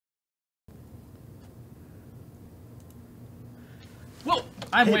Whoa,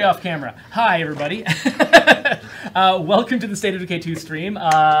 I'm way off camera. Hi, everybody. Welcome to the State of Decay 2 stream.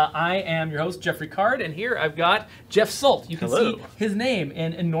 I am your host, Geoffrey Card, and here I've got Jeff Sult. You can see his name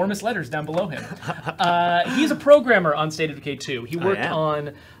in enormous letters down below him. He's a programmer on State of Decay 2. He worked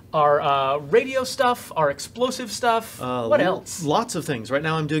on our radio stuff, our explosive stuff. What else? Lots of things. Right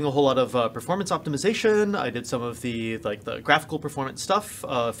now I'm doing a whole lot of performance optimization. I did some of the graphical performance stuff,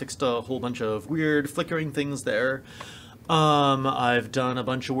 fixed a whole bunch of weird flickering things there. I've done a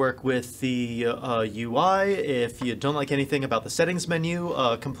bunch of work with the UI. If you don't like anything about the settings menu,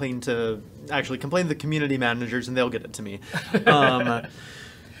 complain to the community managers and they'll get it to me.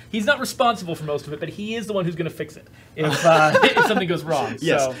 He's not responsible for most of it, but he is the one who's going to fix it if something goes wrong.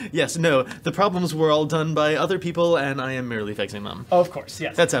 Yes, so. yes, no. The problems were all done by other people, and I am merely fixing them. Oh, of course,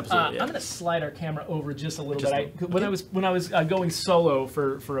 yes. That's absolutely it. I'm going to slide our camera over just a little bit. When I was going solo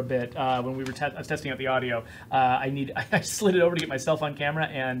for a bit, when we were I was testing out the audio, I slid it over to get myself on camera,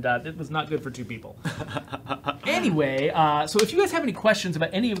 and it was not good for two people. Anyway, so if you guys have any questions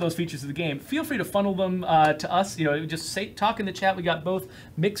about any of those features of the game, feel free to funnel them to us. You know, just talk in the chat. We got both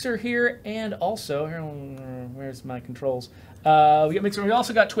Mixer here and also where's my controls? We got Mixer. We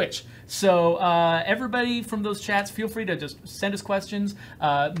also got Twitch. So everybody from those chats, feel free to just send us questions.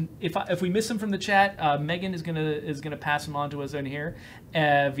 If we miss them from the chat, Megan is gonna pass them on to us in here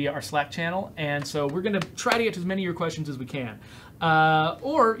via our Slack channel, and so we're gonna try to get to as many of your questions as we can.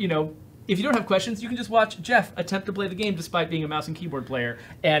 Or you know, if you don't have questions, you can just watch Jeff attempt to play the game despite being a mouse and keyboard player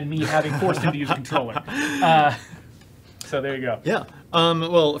and me having forced him to use a controller. So there you go. Yeah.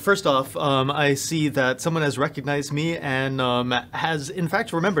 Well, first off, I see that someone has recognized me and has, in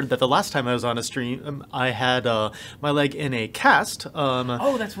fact, remembered that the last time I was on a stream, I had my leg in a cast.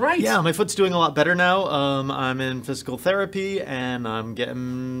 Oh, that's right. Yeah, my foot's doing a lot better now. I'm in physical therapy, and I'm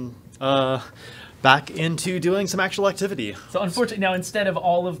getting back into doing some actual activity. So unfortunately, now instead of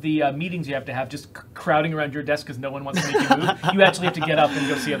all of the meetings you have to have just crowding around your desk because no one wants to make you move, you actually have to get up and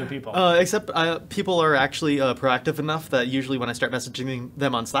go see other people. Except people are actually proactive enough that usually when I start messaging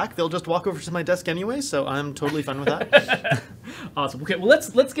them on Slack, they'll just walk over to my desk anyway, so I'm totally fine with that. Awesome. Okay, well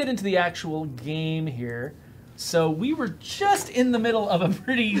let's get into the actual game here. So we were just in the middle of a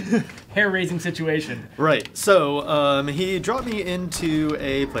pretty hair-raising situation. Right. So he dropped me into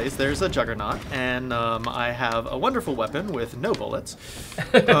a place. There's a juggernaut, and I have a wonderful weapon with no bullets.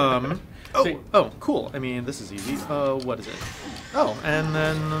 Oh, cool. I mean, this is easy. What is it? Oh, and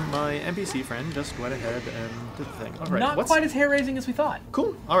then my NPC friend just went ahead and did the thing. All right. Not quite as hair-raising as we thought.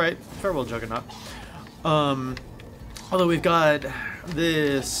 Cool. All right. Farewell, juggernaut. Although we've got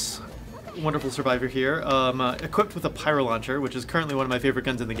this wonderful survivor here, equipped with a pyro launcher, which is currently one of my favorite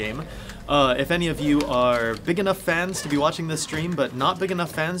guns in the game. If any of you are big enough fans to be watching this stream, but not big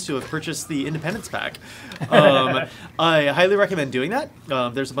enough fans to have purchased the Independence Pack, I highly recommend doing that.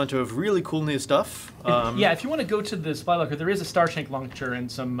 There's a bunch of really cool new stuff. Yeah, if you want to go to the supply locker, there is a Starshank launcher and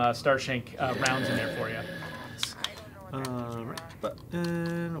some Starshank rounds in there for you. Right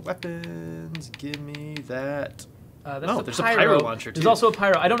button, weapons, give me that. There's a pyro launcher too. There's also a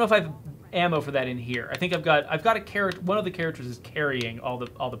pyro. I don't know if I have ammo for that in here. I think I've got a character. One of the characters is carrying all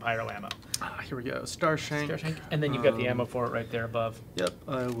the pyro ammo. Here we go. Starshank. And then you've got the ammo for it right there above. Yep.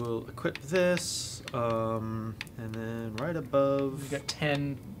 I will equip this. And then right above. You've got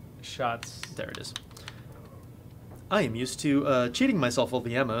 10 shots. There it is. I am used to cheating myself all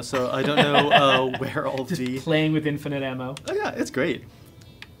the ammo, so I don't know where all just playing with infinite ammo. Oh yeah, it's great.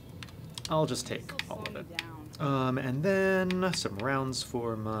 I'll just take all of it. And then some rounds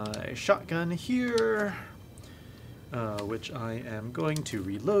for my shotgun here, which I am going to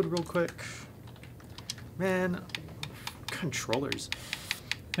reload real quick. Man, controllers.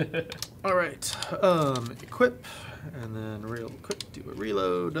 All right, equip, and then real quick do a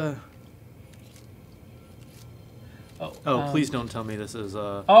reload. Please don't tell me this is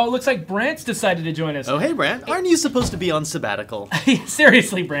Oh, it looks like Brant's decided to join us. Oh, hey, Brant. Aren't you supposed to be on sabbatical?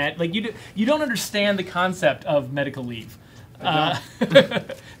 Seriously, Brant. Like, you don't understand the concept of medical leave.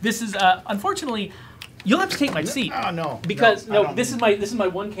 This is, unfortunately, you'll have to take my seat. Oh, no. Because, this is my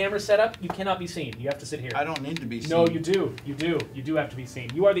one camera setup. You cannot be seen. You have to sit here. I don't need to be seen. No, you do. You do. You do have to be seen.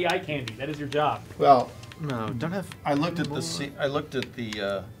 You are the eye candy. That is your job. Well, no, don't have... I looked at the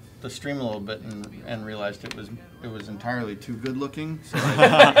stream a little bit and realized it was entirely too good looking. So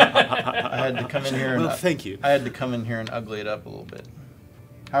I had to come in here. Well, thank you. I had to come in here and ugly it up a little bit.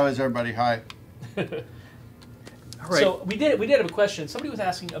 How is everybody? Hi. All right. So we did have a question. Somebody was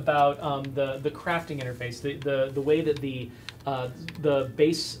asking about the crafting interface, the way that the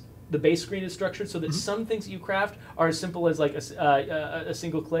base the base screen is structured so that some things that you craft are as simple as like a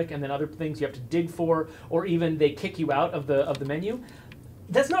single click, and then other things you have to dig for, or even they kick you out of the menu.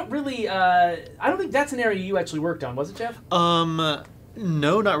 That's not really. I don't think that's an area you actually worked on, was it, Jeff?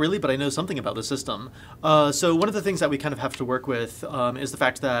 No, not really, but I know something about the system. So one of the things that we kind of have to work with is the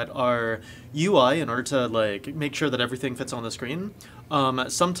fact that our UI, in order to like make sure that everything fits on the screen,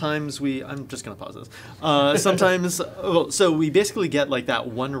 sometimes I'm just gonna pause this. Sometimes, so we basically get like that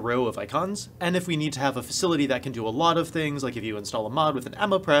one row of icons, and if we need to have a facility that can do a lot of things, like if you install a mod with an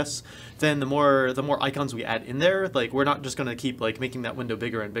ammo press, then the more icons we add in there, like we're not just gonna keep like making that window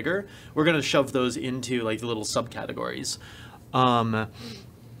bigger and bigger. We're gonna shove those into like the little subcategories. And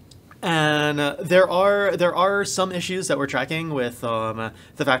there are some issues that we're tracking with the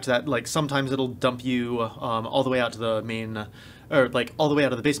fact that like sometimes it'll dump you all the way out to the main, or like all the way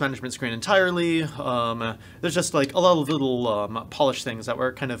out of the base management screen entirely. There's just like a lot of little polished things that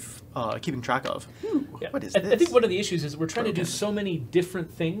we're kind of keeping track of. Yeah. What is this? I think one of the issues is we're trying to do so many different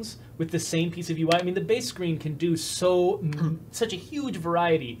things with the same piece of UI. I mean, the base screen can do such a huge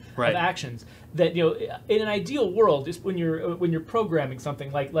variety of actions that, you know, in an ideal world, just when you're programming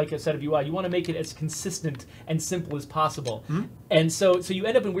something like a set of UI, you want to make it as consistent and simple as possible. And so you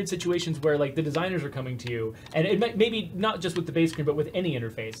end up in weird situations where like the designers are coming to you, and it might, maybe not just with the base screen, but with any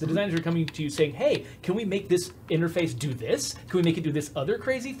interface. The designers are coming to you saying, "Hey, can we make this interface do this? Can we make it do this other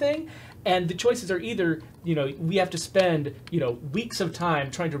crazy thing?" And the choices are either, you know, we have to spend, you know, weeks of time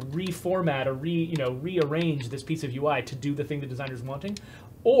trying to reformat or rearrange this piece of UI to do the thing the designer's wanting,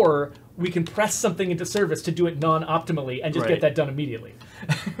 or we can press something into service to do it non-optimally and just get that done immediately.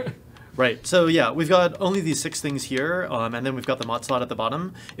 Right, so yeah, we've got only these 6 things here, and then we've got the mod slot at the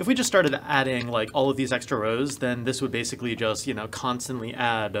bottom. If we just started adding like all of these extra rows, then this would basically just, you know, constantly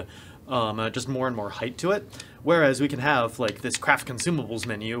add just more and more height to it. Whereas we can have like this craft consumables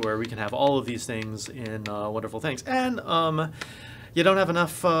menu where we can have all of these things in wonderful things. And you don't have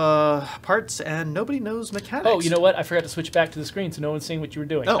enough parts, and nobody knows mechanics. Oh, you know what? I forgot to switch back to the screen, so no one's seeing what you were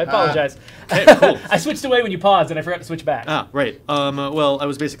doing. Oh, I apologize. Hey, cool. I switched away when you paused, and I forgot to switch back. Ah, right. Well, I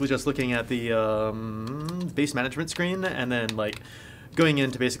was basically just looking at the base management screen, and then like going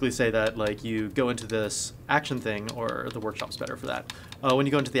in to basically say that like you go into this action thing, or the workshop's better for that. When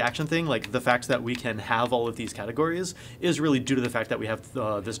you go into the action thing, like the fact that we can have all of these categories is really due to the fact that we have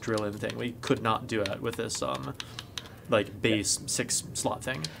this drill-in thing. We could not do it with this like base 6 slot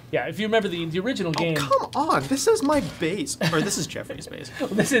thing. Yeah, if you remember the original game. Oh, come on! This is my base, or this is Geoffrey's base.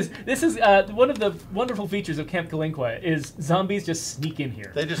 This is one of the wonderful features of Camp Kalinqua is zombies just sneak in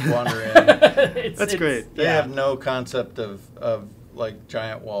here. They just wander in. That's great. They have no concept of like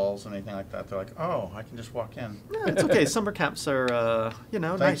giant walls and anything like that. They're like, oh, I can just walk in. Yeah, it's okay. Summer camps are, you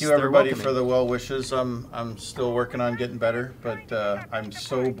know, nice. Thank you everybody for the well wishes. I'm still working on getting better, but I'm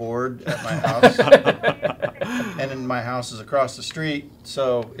so bored at my house. And in my house is across the street,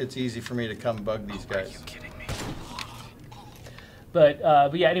 so it's easy for me to come bug these guys. Are you kidding me? But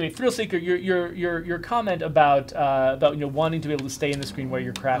yeah, anyway, Thrill Seeker, your comment about you know wanting to be able to stay in the screen while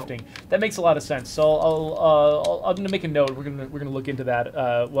you're crafting, that makes a lot of sense. So I'm going to make a note. We're gonna look into that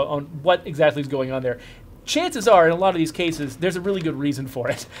on what exactly is going on there. Chances are, in a lot of these cases, there's a really good reason for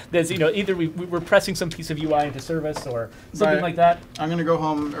it. There's, you know, either we're pressing some piece of UI into service or something like that. I'm gonna go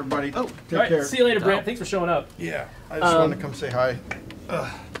home, everybody. Oh, take care. See you later, Brent. Thanks for showing up. Yeah, I just wanted to come say hi.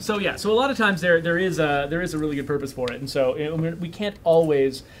 So yeah, so a lot of times there is a really good purpose for it, and so we can't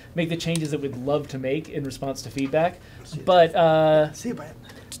always make the changes that we'd love to make in response to feedback. But see you, Brent.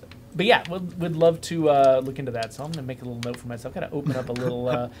 But yeah, we'd love to look into that. So I'm going to make a little note for myself. Got to open up a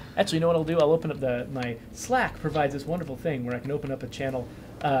little. Actually, you know what I'll do? I'll open up my Slack provides this wonderful thing where I can open up a channel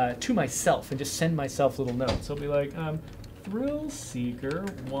to myself and just send myself little notes. So I'll be like, Thrill Seeker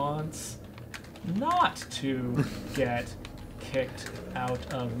wants not to get kicked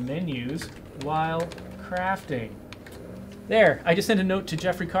out of menus while crafting. There, I just sent a note to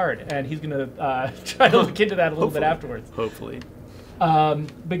Geoffrey Card, and he's going to try to look into that a little bit afterwards. Hopefully. But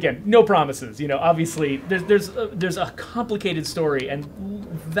again, no promises. You know, obviously, there's a complicated story and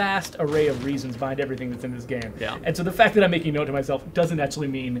vast array of reasons behind everything that's in this game. Yeah. And so the fact that I'm making a note to myself doesn't actually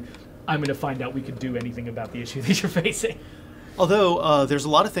mean I'm going to find out we could do anything about the issue that you're facing. Although there's a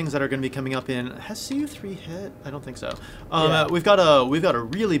lot of things that are going to be coming up in. Has CU3 hit? I don't think so. We've got a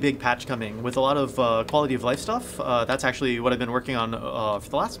really big patch coming with a lot of quality of life stuff. That's actually what I've been working on for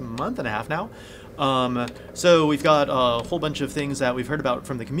the last month and a half now. So we've got a whole bunch of things that we've heard about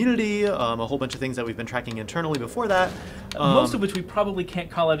from the community, a whole bunch of things that we've been tracking internally before that. Most of which we probably can't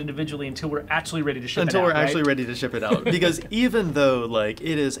call out individually until we're actually ready to ship it out. Until we're actually ready to ship it out. Because even though like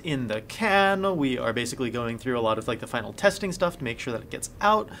it is in the can, we are basically going through a lot of like the final testing stuff to make sure that it gets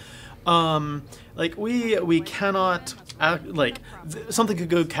out. Like we cannot like something could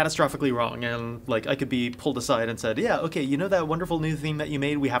go catastrophically wrong, and like I could be pulled aside and said, yeah, okay, you know that wonderful new theme that you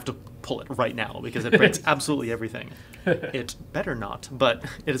made, we have to pull it right now because it breaks absolutely everything. It better not, but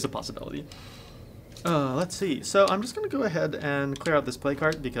it is a possibility. Let's see. So I'm just going to go ahead and clear out this play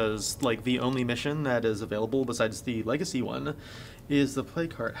cart because, like, the only mission that is available besides the legacy one is the play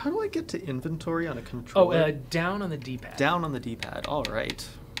cart. How do I get to inventory on a controller? Oh, down on the D-pad. Down on the D-pad. All right.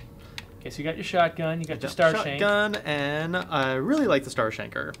 Okay, so you got your shotgun, you got your Star Shank. Shotgun, and I really like the Star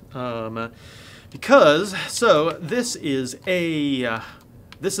Shanker because this is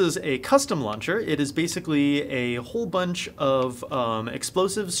a custom launcher. It is basically a whole bunch of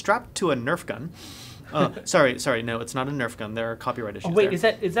explosives strapped to a Nerf gun. Sorry, no, it's not a Nerf gun. There are copyright issues. Oh wait,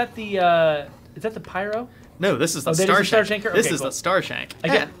 there. is that the pyro? No, this is the Star Shank. Okay, this is the Star Shank.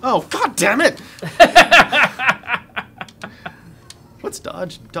 Oh, god damn it! What's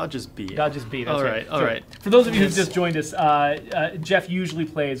dodge? Dodge is B. Dodge is B. That's all right. All right. For those of you who've just joined us, Jeff usually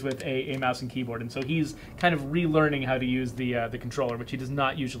plays with a mouse and keyboard, and so he's kind of relearning how to use the controller, which he does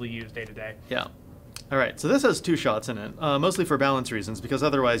not usually use day to day. Yeah. All right. So this has 2 shots in it, mostly for balance reasons, because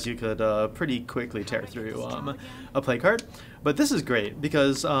otherwise you could pretty quickly tear through a play cart. But this is great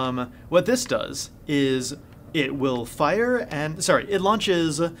because what this does is it will fire and it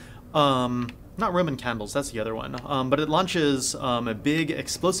launches. Not Roman candles, that's the other one. But it launches a big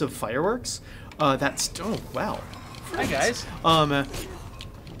explosive fireworks. Oh wow! Hi guys.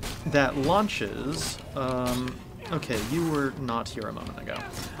 That launches. Okay, you were not here a moment ago.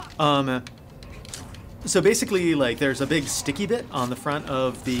 So basically, like, there's a big sticky bit on the front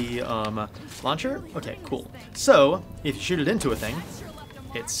of the launcher. Okay, cool. So if you shoot it into a thing,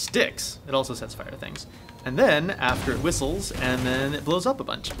 it sticks. It also sets fire to things. And then after it whistles, and then it blows up a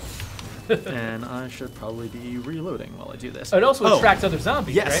bunch. And I should probably be reloading while I do this. It also attracts other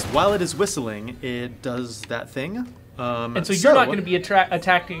zombies, yes, right? while it is whistling, it does that thing. And so you're not going to be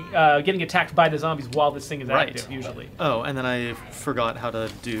getting attacked by the zombies while this thing is active, usually. Oh, and then I forgot how to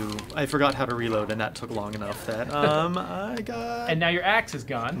reload, and that took long enough that I got. And now your axe is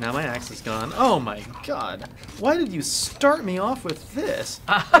gone. Now my axe is gone. Oh my god! Why did you start me off with this?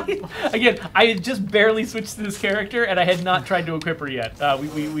 Again, I had just barely switched to this character, and I had not tried to equip her yet.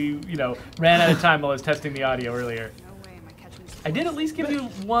 We ran out of time while I was testing the audio earlier. I did at least give you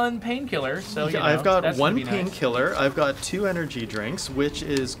 1 painkiller, so I've got 1 painkiller. Nice. I've got 2 energy drinks, which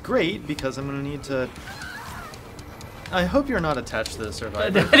is great because I'm going to need to. I hope you're not attached to the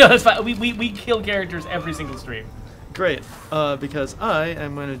survivor. No, that's fine. We kill characters every single stream. Great, because I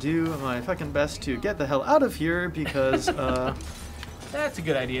am going to do my fucking best to get the hell out of here because. That's a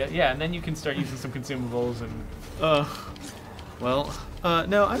good idea. Yeah, and then you can start using some consumables and.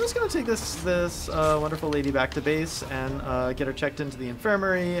 No, I'm just going to take this wonderful lady back to base and get her checked into the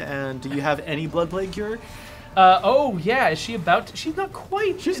infirmary. And do you have any blood plague cure? Oh, yeah. Is she about to? She's not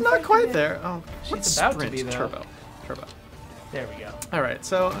quite. She's not quite there. Oh, she's about to be, though. Turbo. There we go. All right,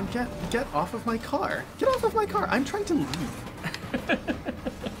 so get off of my car. Get off of my car. I'm trying to leave.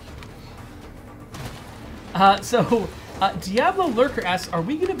 Diablo Lurker asks, are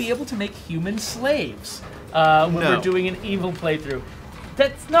we going to be able to make human slaves when we're doing an evil playthrough?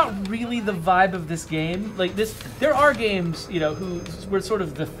 That's not really the vibe of this game. Like there are games, where sort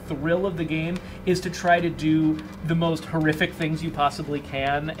of the thrill of the game is to try to do the most horrific things you possibly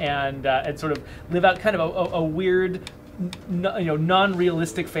can, and sort of live out kind of a weird,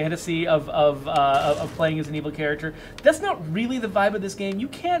 non-realistic fantasy of playing as an evil character. That's not really the vibe of this game. You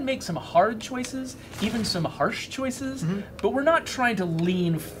can make some hard choices, even some harsh choices, but we're not trying to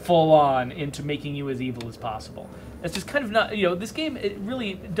lean full on into making you as evil as possible. It's just kind of not, this game, it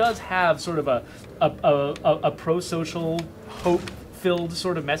really does have sort of a pro-social, hope-filled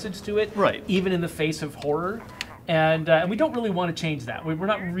sort of message to it, right? Even in the face of horror. And we don't really want to change that. We're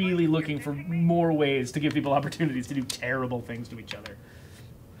not really looking for more ways to give people opportunities to do terrible things to each other.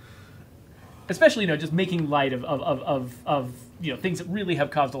 Especially, just making light of things that really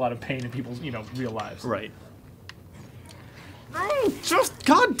have caused a lot of pain in people's, real lives. Right. Just,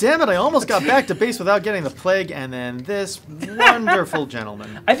 god damn it, I almost got back to base without getting the plague, and then this wonderful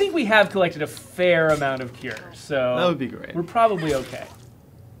gentleman. I think we have collected a fair amount of cures, so... That would be great. We're probably okay.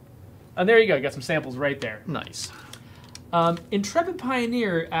 And there you go, you got some samples right there. Nice. Intrepid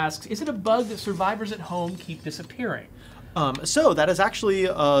Pioneer asks, is it a bug that survivors at home keep disappearing? So that is actually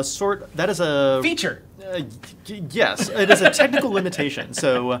that is a... Feature! Yes, it is a technical limitation.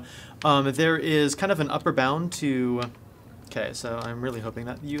 So there is kind of an upper bound to Okay, so I'm really hoping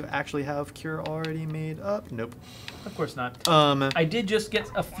that you actually have cure already made up. Nope. Of course not. I did just get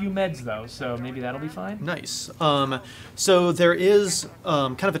a few meds though, so maybe that'll be fine. Nice. So there is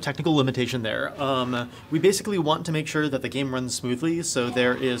kind of a technical limitation there. We basically want to make sure that the game runs smoothly, so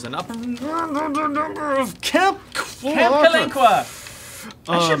there is an upper number of Camp Calanqua!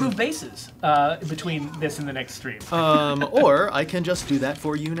 I should move bases between this and the next stream. Or I can just do that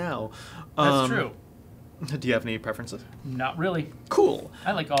for you now. That's true. Do you have any preferences? Not really. Cool.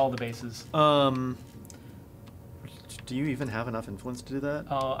 I like all the bases. Do you even have enough influence to do that?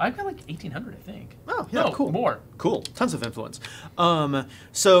 I've got like 1,800, I think. Oh, yeah, no, cool. More. Cool. Tons of influence.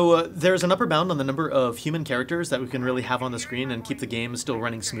 So there's an upper bound on the number of human characters that we can really have on the screen and keep the game still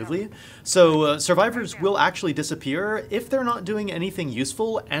running smoothly. So survivors will actually disappear if they're not doing anything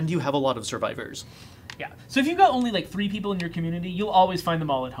useful and you have a lot of survivors. Yeah. So if you've got only like 3 people in your community, you'll always find them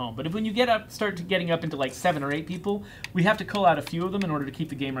all at home. But if when you start getting up into like 7 or 8 people, we have to cull out a few of them in order to keep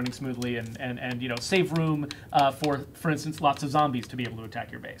the game running smoothly and you know, save room for instance, lots of zombies to be able to attack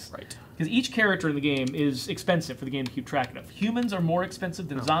your base. Right. Because each character in the game is expensive for the game to keep track of. Humans are more expensive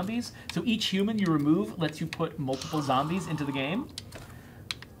than zombies, so each human you remove lets you put multiple zombies into the game.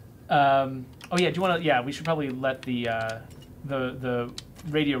 Oh yeah, do you want to? Yeah, we should probably let the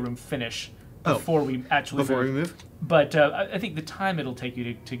radio room finish before we actually move. But I think the time it'll take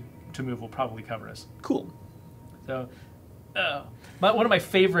you to move will probably cover us. Cool. So, one of my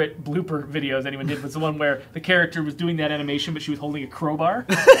favorite blooper videos anyone did was the one where the character was doing that animation, but she was holding a crowbar.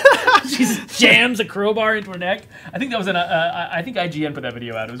 She jams a crowbar into her neck. I think that was I think IGN put that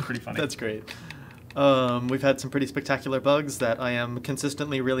video out. It was pretty funny. That's great. We've had some pretty spectacular bugs that I am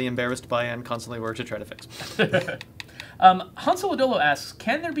consistently really embarrassed by and constantly work to try to fix. Hansel Adolo asks,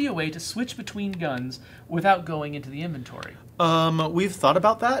 can there be a way to switch between guns without going into the inventory? We've thought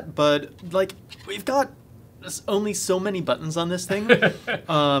about that, but like we've got only so many buttons on this thing.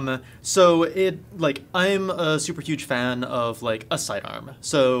 So I'm a super huge fan of like a sidearm.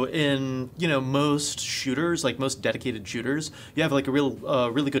 So in, you know, most shooters, like most dedicated shooters, you have like a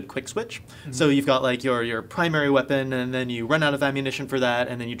really good quick switch. Mm-hmm. So you've got like your primary weapon, and then you run out of ammunition for that,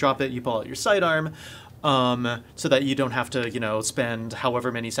 and then you drop it, you pull out your sidearm. So that you don't have to, you know, spend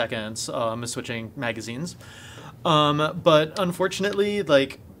however many seconds switching magazines. But unfortunately,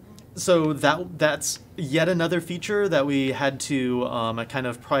 like, so that's yet another feature that we had to kind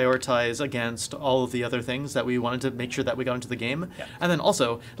of prioritize against all of the other things that we wanted to make sure that we got into the game. Yeah. And then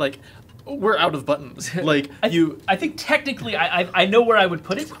also, like, we're out of buttons. Like, I think technically I know where I would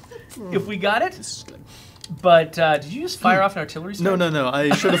put it if we got it. But did you just fire off an artillery strike? No.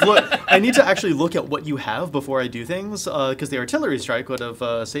 I should have looked. I need to actually look at what you have before I do things, because the artillery strike would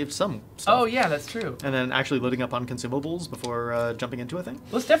have saved some stuff. Oh, yeah, that's true. And then actually loading up on consumables before jumping into a thing.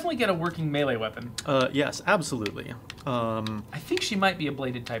 Let's definitely get a working melee weapon. Yes, absolutely. I think she might be a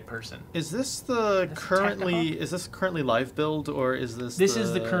bladed type person. Is this currently live build, or is this? This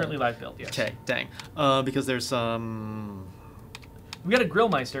is the currently live build. Yes. Okay, dang. Because there's some. We got a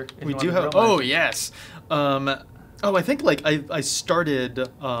Grillmeister. We do have. Oh yes. I think like I started.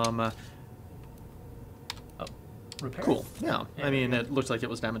 Repair. Cool. Yeah. I mean, it looks like it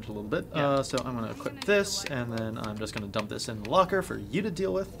was damaged a little bit. Yeah. So I'm gonna equip this, and then I'm just gonna dump this in the locker for you to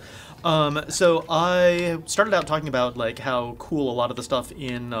deal with. So I started out talking about like how cool a lot of the stuff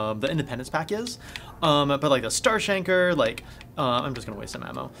in the Independence pack is, but like the Starshanker, like I'm just gonna waste some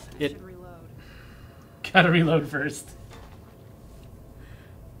ammo. Gotta reload first.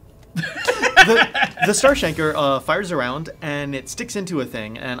 The Starshanker fires around and it sticks into a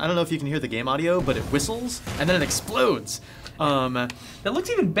thing, and I don't know if you can hear the game audio, but it whistles and then it explodes. That looks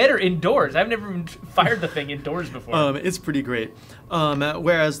even better indoors. I've never even fired the thing indoors before. It's pretty great.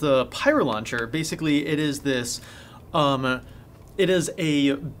 Whereas the Pyro Launcher, basically it is this... it is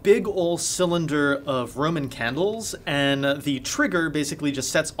a big old cylinder of Roman candles, and the trigger basically just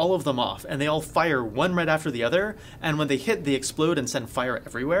sets all of them off, and they all fire one right after the other, and when they hit, they explode and send fire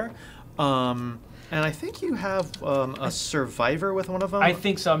everywhere. And I think you have a survivor with one of them. I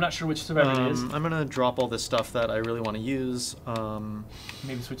think so. I'm not sure which survivor it is. I'm going to drop all this stuff that I really want to use.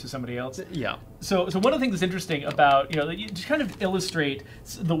 Maybe switch to somebody else? Yeah. So one of the things that's interesting about, you know, to kind of illustrate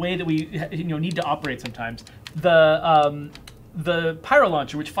the way that we, you know, need to operate sometimes, the Pyro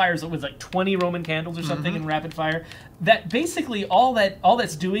Launcher, which fires with like 20 Roman candles or something in rapid fire, that basically all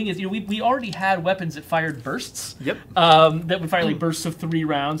that's doing is, you know, we already had weapons that fired bursts. Yep. That would fire like bursts of 3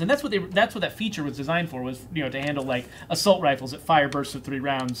 rounds, and that's what that feature was designed for, was, you know, to handle like assault rifles that fire bursts of 3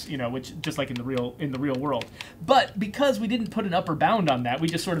 rounds, you know, which just like in the real world. But because we didn't put an upper bound on that, we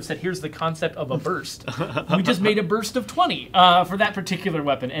just sort of said, here's the concept of a burst. We just made a burst of 20 for that particular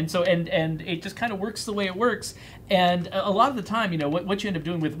weapon, and so and it just kind of works the way it works. And a lot of the time, you know, what you end up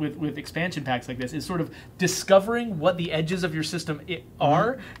doing with expansion packs like this is sort of discovering what the edges of your system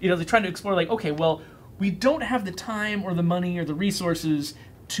are. You know, they're trying to explore like, okay, well, we don't have the time or the money or the resources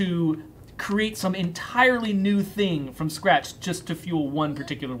to create some entirely new thing from scratch just to fuel one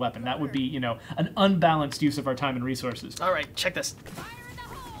particular weapon. That would be, you know, an unbalanced use of our time and resources. All right, check this.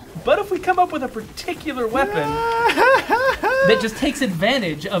 But if we come up with a particular weapon that just takes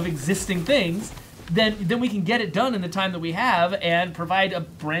advantage of existing things, then we can get it done in the time that we have and provide a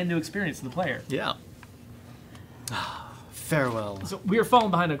brand new experience to the player. Yeah. Farewell. So we are falling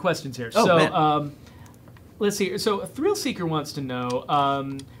behind on questions here. Oh, so man. Let's see. So Thrill Seeker wants to know,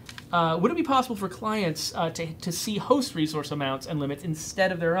 would it be possible for clients to see host resource amounts and limits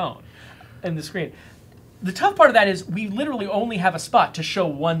instead of their own in the screen? The tough part of that is we literally only have a spot to show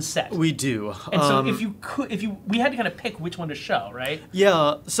one set. We do. And so we had to kind of pick which one to show, right?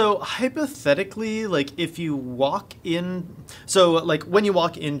 Yeah, so hypothetically, like if you walk in, so like when you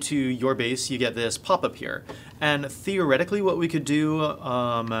walk into your base, you get this pop-up here. And theoretically what we could do,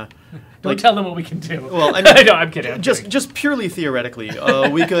 Don't tell them what we can do. Well, I mean, no, I'm kidding. Just purely theoretically,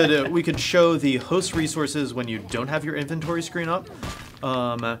 we could show the host resources when you don't have your inventory screen up.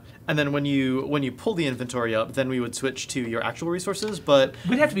 And then when you pull the inventory up, then we would switch to your actual resources. But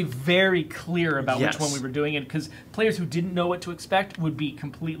we'd have to be very clear about yes. which one we were doing, and because players who didn't know what to expect would be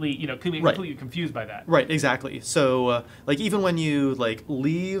completely, completely confused by that. Right, exactly. So, like even when you like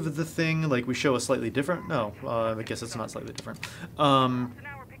leave the thing, like we show a slightly different. No, I guess it's not slightly different. But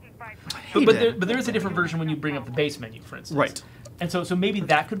there is a different version when you bring up the base menu, for instance. Right. And so maybe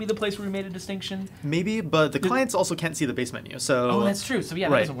that could be the place where we made a distinction. Maybe, but the clients also can't see the base menu. So oh, that's true. So yeah,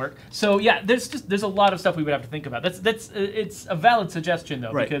 that doesn't work. So yeah, there's a lot of stuff we would have to think about. It's a valid suggestion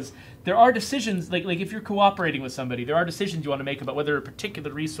though, because there are decisions like if you're cooperating with somebody, there are decisions you want to make about whether a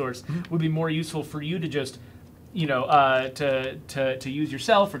particular resource would be more useful for you to just, to use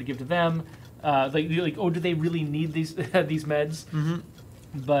yourself or to give to them. Oh, do they really need these meds?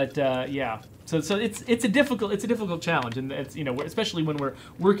 But yeah. So it's a difficult challenge, and it's especially when we're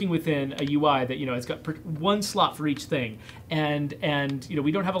working within a UI that it's got one slot for each thing, and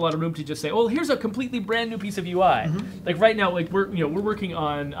we don't have a lot of room to just say, oh, here's a completely brand new piece of UI. Like right now, like we're working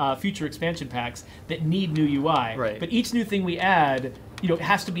on future expansion packs that need new UI. Right. But each new thing we add,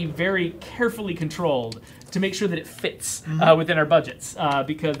 has to be very carefully controlled to make sure that it fits within our budgets,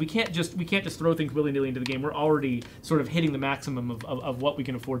 because we can't just throw things willy-nilly into the game. We're already sort of hitting the maximum of what we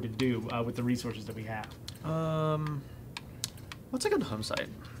can afford to do with the resources that we have. What's a good home site?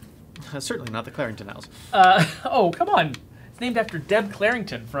 Certainly not the Clarington House. Oh, come on! It's named after Deb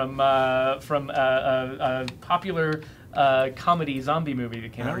Clarington from a popular comedy zombie movie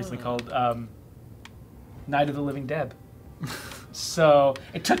that came out recently called Night of the Living Deb. So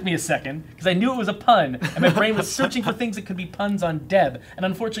it took me a second because I knew it was a pun, and my brain was searching for things that could be puns on Deb. And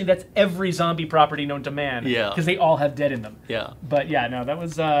unfortunately, that's every zombie property known to man. Yeah. Because they all have dead in them. Yeah. But yeah, no, that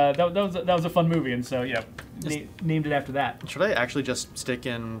was a fun movie, and so yeah, named it after that. Should I actually just stick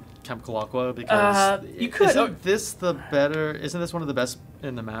in Camp Colaqua because you could? Isn't this the better? Isn't this one of the best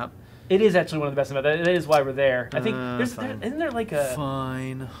in the map? It is actually one of the best. That is why we're there. I think isn't there like a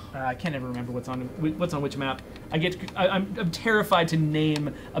fine. I can't ever remember what's on which map. I'm terrified to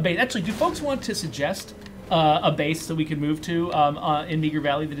name a base. Actually, do folks want to suggest a base that we could move to in Meager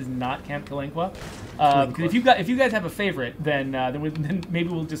Valley that is not Camp Colaqua? Because if you guys have a favorite, then maybe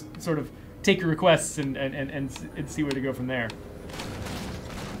we'll just sort of take your requests and see where to go from there.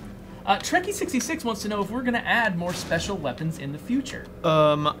 Trekkie66 wants to know if we're going to add more special weapons in the future.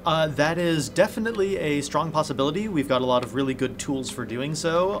 That is definitely a strong possibility. We've got a lot of really good tools for doing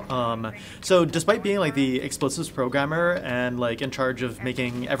so. So despite being like the explosives programmer and like in charge of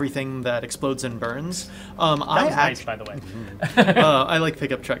making everything that explodes and burns, that was nice, by the way. I like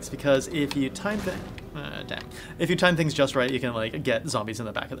pickup trucks because if you time if you time things just right, you can like get zombies in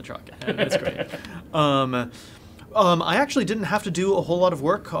the back of the truck, and it's great. I actually didn't have to do a whole lot of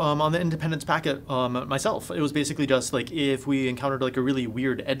work on the Independence packet myself. It was basically just like if we encountered like a really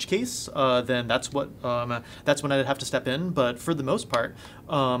weird edge case, then that's when I'd have to step in. But for the most part,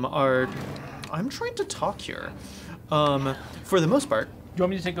 I'm trying to talk here. For the most part. Do you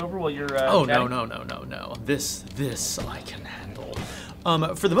want me to take over while you're? Oh no. This I can handle.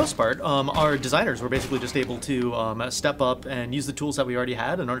 For the most part, our designers were basically just able to step up and use the tools that we already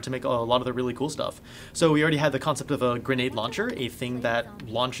had in order to make a lot of the really cool stuff. So we already had the concept of a grenade launcher, a thing that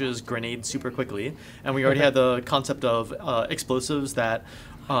launches grenades super quickly, and we already had the concept of explosives that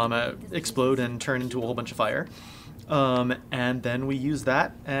explode and turn into a whole bunch of fire. And then we use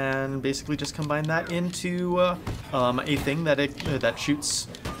that and basically just combine that into a thing that shoots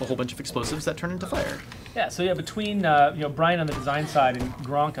a whole bunch of explosives that turn into fire. Yeah, so yeah, between Brian on the design side and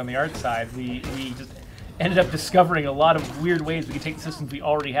Gronk on the art side, we just ended up discovering a lot of weird ways we could take the systems we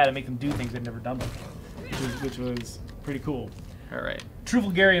already had and make them do things they'd never done before, which was pretty cool. All right. True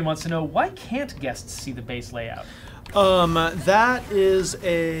Vulgarian wants to know, why can't guests see the base layout? That is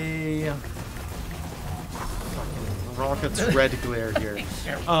a fucking rocket's red glare here.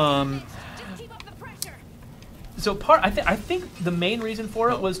 So I think the main reason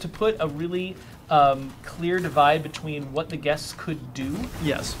for it was to put a really clear divide between what the guests could do.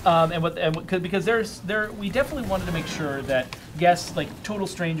 Yes. Because we definitely wanted to make sure that guests, like total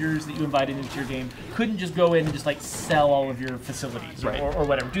strangers that you invited into your game, couldn't just go in and just like sell all of your facilities or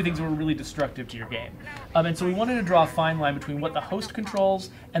whatever, do things that were really destructive to your game. And so we wanted to draw a fine line between what the host controls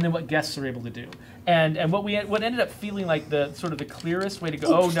and then what guests are able to do. And what ended up feeling like the sort of the clearest way to go.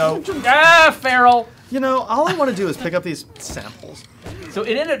 Oh no! Feral. You know, all I want to do is pick up these samples. So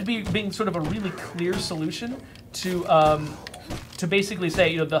it ended up being sort of a really clear solution to basically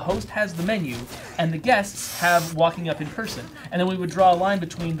say, the host has the menu and the guests have walking up in person, and then we would draw a line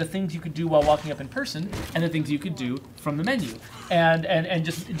between the things you could do while walking up in person and the things you could do from the menu, and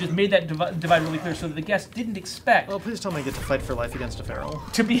just made that divide really clear so that the guests didn't expect. Oh, please tell me I get to fight for life against a feral.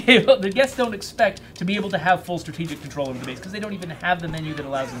 To be able, the guests don't expect to be able to have full strategic control over the base because they don't even have the menu that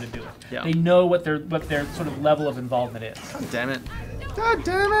allows them to do it. Yeah. They know what their sort of level of involvement is. God damn it! God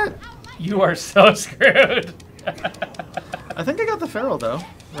damn it! You are so screwed. I think I got the feral though,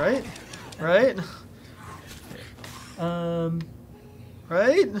 right? Right?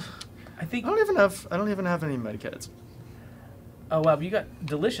 Right? I think I don't even have any medikits. Oh wow, but you got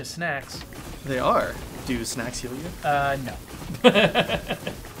delicious snacks. They are. Do snacks heal you? No.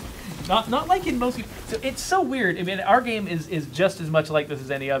 not like in most people. So it's so weird. I mean, our game is just as much like this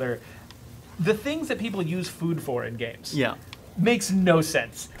as any other. The things that people use food for in games. Yeah. Makes no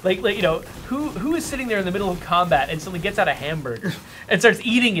sense. Like who is sitting there in the middle of combat and suddenly gets out a hamburger and starts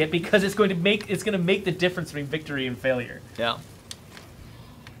eating it because it's going to make the difference between victory and failure. Yeah.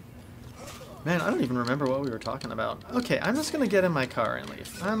 Man, I don't even remember what we were talking about. Okay, I'm just gonna get in my car and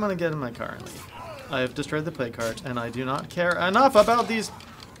leave. I'm gonna get in my car and leave. I have destroyed the play cart, and I do not care enough about these.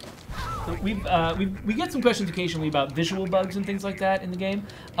 We get some questions occasionally about visual bugs and things like that in the game,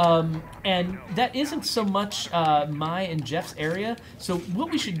 and that isn't so much my and Jeff's area. So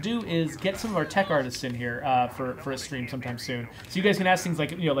what we should do is get some of our tech artists in here for a stream sometime soon, so you guys can ask things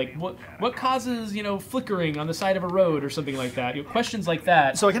like like what causes flickering on the side of a road or something like that. Questions like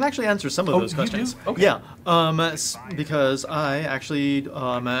that. So I can actually answer some of those questions. You do? Okay. Yeah, because I actually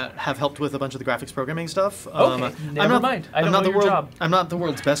have helped with a bunch of the graphics programming stuff. Okay, never mind. I don't know your job. I'm not the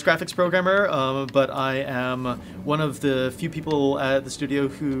world's best graphics programmer, but I am one of the few people at the studio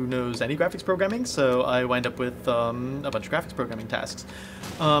who knows any graphics programming, so I wind up with a bunch of graphics programming tasks.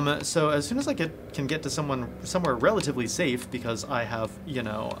 So as soon as I can get to somewhere relatively safe, because I have,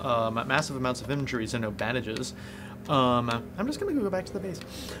 massive amounts of injuries and no bandages, I'm just going to go back to the base.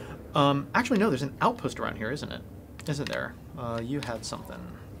 Actually, no, there's an outpost around here, isn't it? Isn't there? You had something.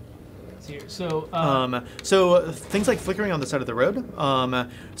 Here. So, so things like flickering on the side of the road.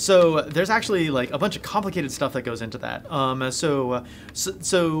 So there's actually like a bunch of complicated stuff that goes into that. So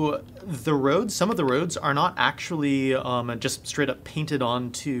the roads, some of the roads are not actually just straight up painted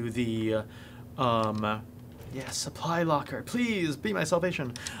onto the supply locker. Please be my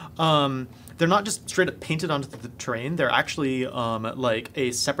salvation. They're not just straight up painted onto the terrain. They're actually like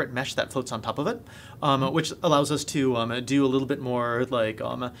a separate mesh that floats on top of it, which allows us to do a little bit more like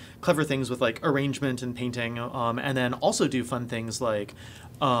clever things with like arrangement and painting, and then also do fun things like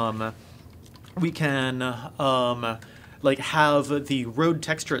we can like have the road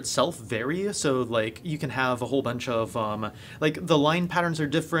texture itself vary. So like you can have a whole bunch of like the line patterns are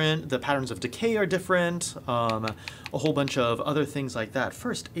different, the patterns of decay are different, a whole bunch of other things like that.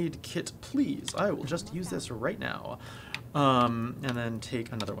 First aid kit, please. I will just use this right now, and then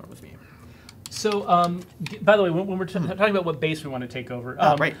take another one with me. So, by the way, when we're talking about what base we want to take over,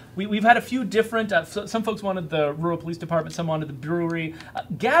 right. We've had a few different, some folks wanted the rural police department, some wanted the brewery.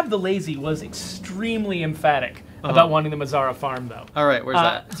 Gab the Lazy was extremely emphatic about wanting the Mazzara farm, though. All right, where's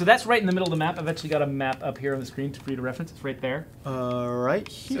that? So that's right in the middle of the map. I've actually got a map up here on the screen for you to reference. It's right there. Right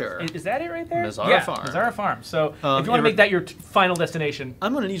here. So, is that it right there? Mazzara Farm. Mazzara Farm. So if you want to make that your final destination.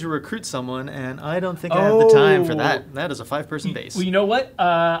 I'm going to need to recruit someone, and I don't think I have the time for that. That is a 5-person base. Well, you know what?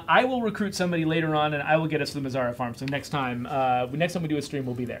 I will recruit somebody later on, and I will get us to the Mazzara Farm. So next time we do a stream,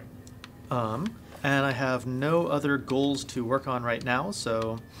 we'll be there. And I have no other goals to work on right now,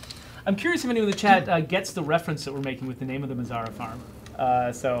 so... I'm curious if anyone in the chat gets the reference that we're making with the name of the Mazzara Farm.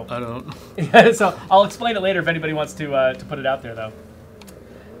 So I don't. So I'll explain it later if anybody wants to put it out there, though.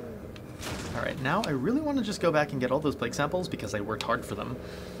 All right. right, now I really want to just go back and get all those plague samples because I worked hard for them.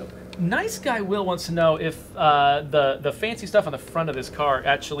 Nice Guy Will wants to know if the fancy stuff on the front of this car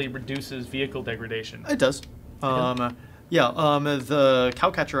actually reduces vehicle degradation. It does. Yeah, the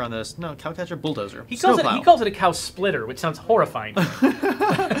cowcatcher on this, no, cowcatcher bulldozer. He calls it a cow splitter, which sounds horrifying.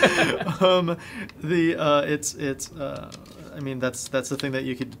 I mean, that's the thing that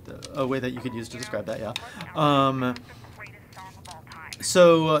you could, a way that you could use to describe that, yeah.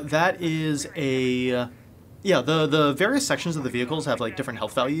 So that is a, yeah, the various sections of the vehicles have like different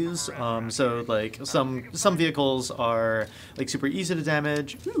health values. So like some vehicles are like super easy to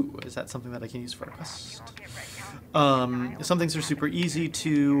damage. Ooh, is that something that I can use for a quest? Some things are super easy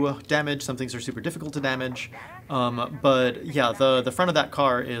to damage, some things are super difficult to damage, but yeah, the front of that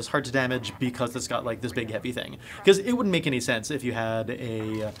car is hard to damage because it's got like this big heavy thing. Because it wouldn't make any sense if you had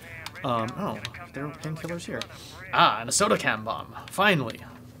a, oh, there are painkillers here. Ah, and a soda can bomb, finally,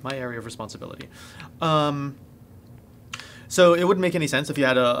 my area of responsibility. So it wouldn't make any sense if you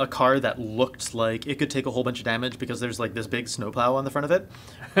had a car that looked like it could take a whole bunch of damage because there's like this big snowplow on the front of it,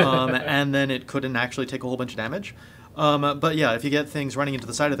 and then it couldn't actually take a whole bunch of damage. But yeah, if you get things running into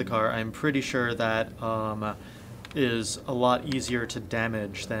the side of the car, I'm pretty sure that is a lot easier to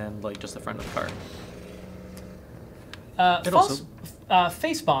damage than like just the front of the car.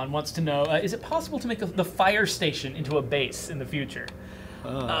 Facepawn wants to know, is it possible to make the fire station into a base in the future?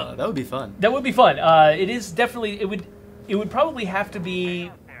 That would be fun. That would be fun. It is definitely, it would probably have to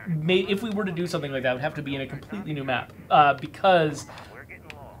be, if we were to do something like that, it would have to be in a completely new map, because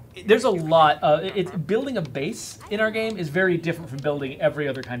there's a lot. Building a base in our game is very different from building every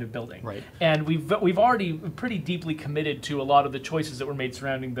other kind of building. Right. And we've already pretty deeply committed to a lot of the choices that were made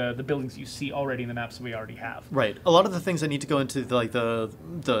surrounding the buildings you see already in the maps that we already have. Right. A lot of the things that need to go into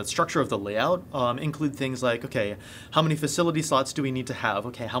the structure of the layout include things like, okay, how many facility slots do we need to have?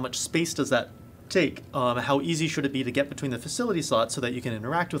 Okay, how much space does that take? How easy should it be to get between the facility slots so that you can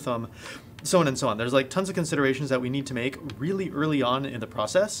interact with them? So on and so on. There's like tons of considerations that we need to make really early on in the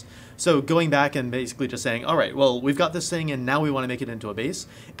process. So going back and basically just saying, all right, well, we've got this thing and now we want to make it into a base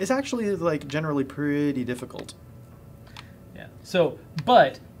is actually like generally pretty difficult. Yeah. So,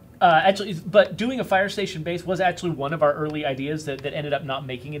 but doing a fire station base was actually one of our early ideas that ended up not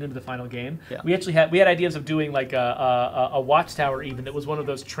making it into the final game. Yeah. We had ideas of doing like a watchtower even that was one of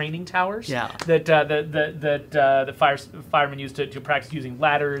those training towers. Yeah. That the firemen used to practice using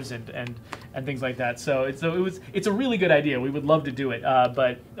ladders and things like that. So it's a really good idea. We would love to do it,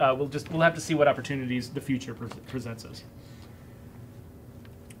 but we'll have to see what opportunities the future presents us.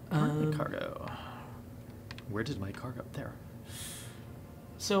 Cargo. Where did my cargo? There.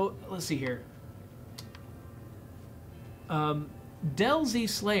 So let's see here. Del Z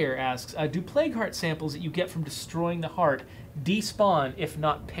Slayer asks, do plague heart samples that you get from destroying the heart despawn if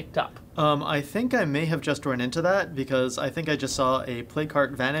not picked up? I think I may have just run into that because I think I just saw a plague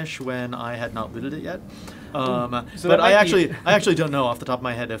heart vanish when I had not looted it yet. But I actually don't know off the top of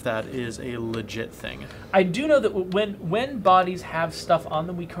my head if that is a legit thing. I do know that when bodies have stuff on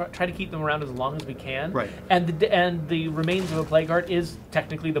them, we try to keep them around as long as we can. Right. And the remains of a plague heart is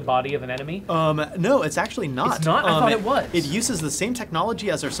technically the body of an enemy. No, it's actually not. It's not? I thought it was. It uses the same technology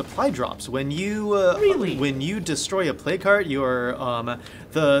as our supply drops. When you really? When you destroy a plague heart, you're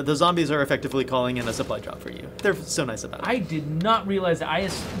the zombies are effectively calling in a supply drop for you. They're so nice about it. I did not realize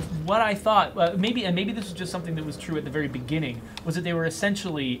that. What I thought, maybe this was just something that was true at the very beginning, was that they were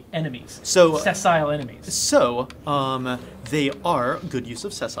essentially enemies. So sessile enemies. So they are good use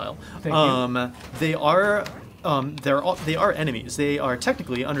of sessile. Thank you. They are enemies. They are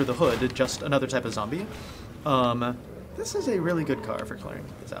technically under the hood just another type of zombie. This is a really good car for clearing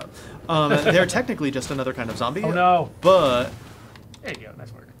this out. They're technically just another kind of zombie. Oh no! But there you go.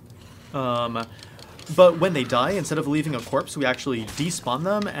 Nice work. But when they die, instead of leaving a corpse, we actually despawn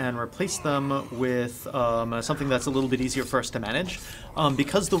them and replace them with something that's a little bit easier for us to manage.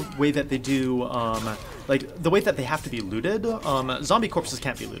 Because the way that they do, like the way that they have to be looted, zombie corpses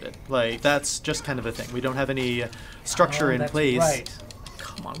can't be looted. Like that's just kind of a thing. We don't have any structure in place. Right.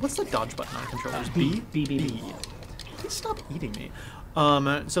 Come on, what's the dodge button on controllers? B. Please stop eating me.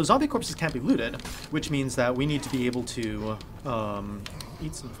 So zombie corpses can't be looted, which means that we need to be able to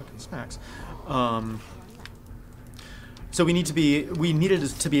eat some fucking snacks. So we needed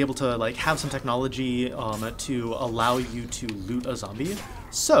to be able to like have some technology to allow you to loot a zombie.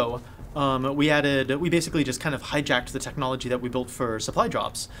 So we basically just kind of hijacked the technology that we built for supply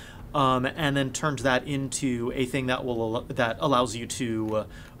drops, and then turned that into a thing that allows you to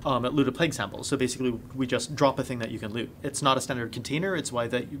loot a plague sample. So basically, we just drop a thing that you can loot. It's not a standard container. It's why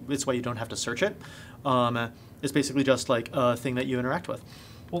you don't have to search it. It's basically just like a thing that you interact with.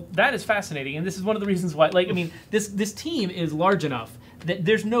 Well, that is fascinating, and this is one of the reasons why. Like, I mean, this team is large enough that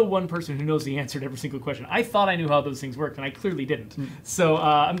there's no one person who knows the answer to every single question. I thought I knew how those things worked, and I clearly didn't. So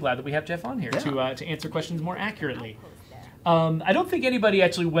I'm glad that we have Jeff on here to answer questions more accurately. I don't think anybody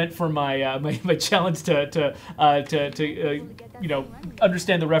actually went for my my challenge to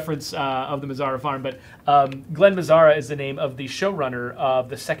understand the reference of the Mazzara farm, but Glenn Mazzara is the name of the showrunner of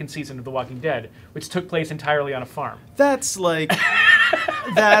the second season of The Walking Dead, which took place entirely on a farm. That's like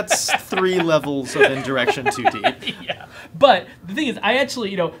that's 3 levels of indirection too deep. Yeah, but the thing is, I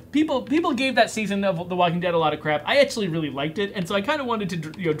actually, people gave that season of The Walking Dead a lot of crap. I actually really liked it, and so I kind of wanted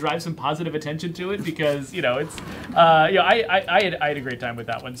to drive some positive attention to it because it's I had a great time with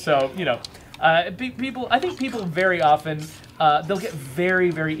that one. So I think people very often they'll get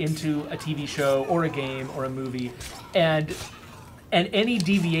very, very into a TV show or a game or a movie, and any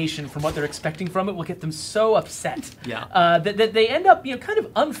deviation from what they're expecting from it will get them so upset that they end up kind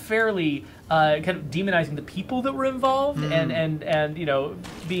of unfairly kind of demonizing the people that were involved and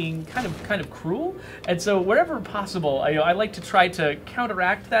being kind of cruel. And so wherever possible, I like to try to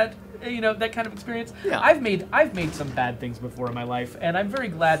counteract that. That kind of experience. Yeah. I've made some bad things before in my life, and I'm very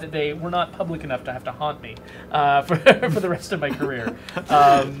glad that they were not public enough to have to haunt me for the rest of my career.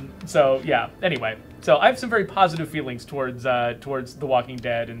 Anyway, so I have some very positive feelings towards The Walking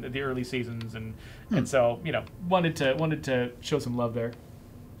Dead and the early seasons, and so wanted to show some love there.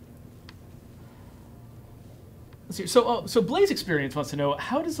 So Blaze Experience wants to know,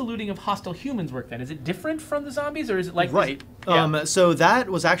 how does the looting of hostile humans work then? Is it different from the zombies, or is it like right? So that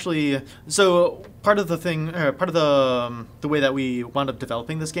was actually part of the thing, part of the way that we wound up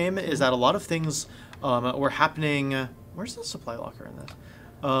developing this game is that a lot of things were happening. Where's the supply locker in this?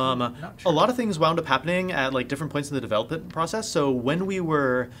 A lot of things wound up happening at like different points in the development process. So when we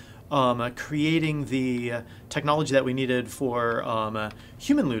were creating the technology that we needed for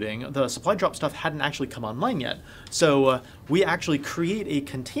human looting, the supply drop stuff hadn't actually come online yet. So we actually create a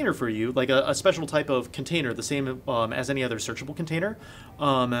container for you, like a special type of container, the same as any other searchable container.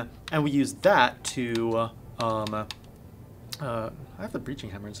 And we use that to... I have the breaching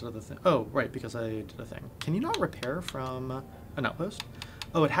hammer instead of the thing. Oh, right, because I did a thing. Can you not repair from an outpost?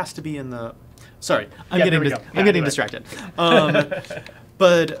 Oh, it has to be in the... Sorry, I'm getting distracted.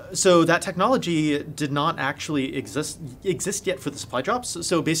 But so that technology did not actually exist yet for the supply drops.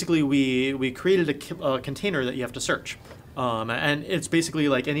 So basically, we created a container that you have to search, and it's basically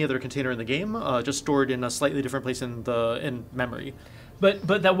like any other container in the game, just stored in a slightly different place in memory.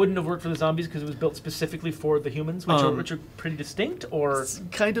 But that wouldn't have worked for the zombies because it was built specifically for the humans, which are pretty distinct, or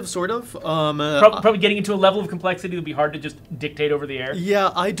kind of, sort of. Probably getting into a level of complexity that would be hard to just dictate over the air.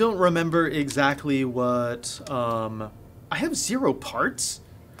 Yeah, I don't remember exactly what. I have 0 parts.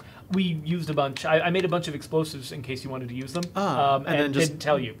 We used a bunch. I made a bunch of explosives in case you wanted to use them, and then just didn't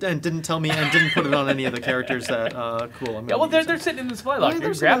tell you. And didn't tell me, and didn't put it on any of the characters that, cool. Yeah, well, they're sitting in the supply locker.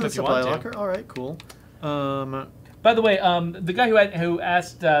 You grab them if you want to. All right, cool. By the way, the guy who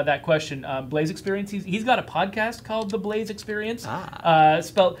asked that question, Blaze Experience, he's got a podcast called The Blaze Experience.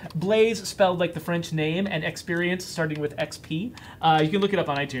 Blaze spelled like the French name, and Experience starting with XP. You can look it up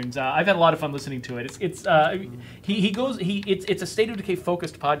on iTunes. I've had a lot of fun listening to it. It's a State of Decay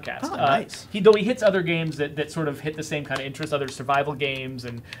focused podcast. Oh, nice. He hits other games that sort of hit the same kind of interest, other survival games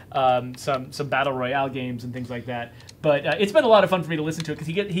and some battle royale games and things like that. But it's been a lot of fun for me to listen to it because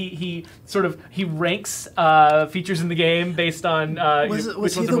he ranks features in the game based on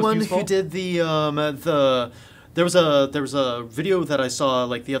was he the one who did the there was a video that I saw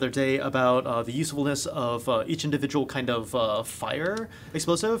like the other day about the usefulness of each individual kind of fire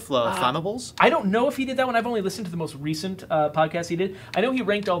explosive flammables. I don't know if he did that one. I've only listened to the most recent podcast he did. I know he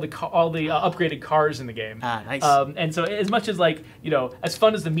ranked all the upgraded cars in the game. Nice. And so as much as as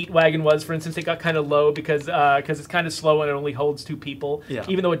fun as the meat wagon was, for instance, it got kind of low because it's kind of slow and it only holds 2 people. Yeah.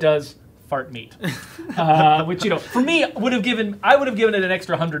 Even though it does fart meat, which for me I would have given it an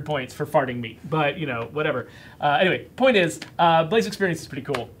extra 100 points for farting meat, but whatever. Anyway, point is, Blaze Experience is pretty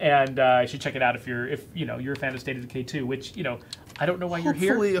cool, and you should check it out if you're a fan of State of Decay 2, which I don't know why you're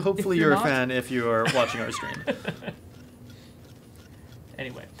here. Hopefully you're a fan if you are watching our stream.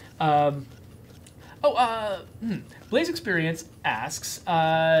 Anyway. Blaze Experience asks,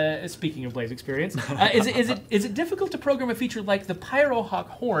 speaking of Blaze Experience, is it difficult to program a feature like the Pyrohawk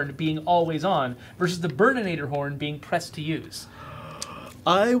horn being always on versus the Burninator horn being pressed to use?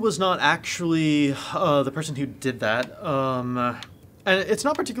 I was not actually the person who did that. And it's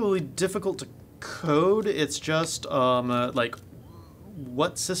not particularly difficult to code. It's just like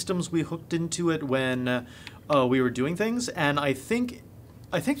what systems we hooked into it when we were doing things. And I think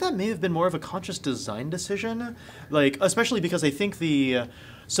I think that may have been more of a conscious design decision, like especially because I think the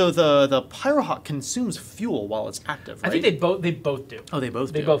Pyrohawk consumes fuel while it's active, right? I think they both do. Oh, they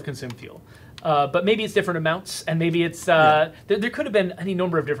both do. They both consume fuel. But maybe it's different amounts, and maybe it's there could have been any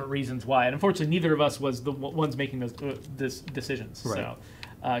number of different reasons why. And unfortunately, neither of us was the ones making those decisions. Right.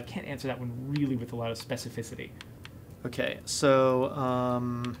 So can't answer that one really with a lot of specificity. Okay, so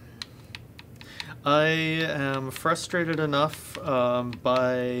I am frustrated enough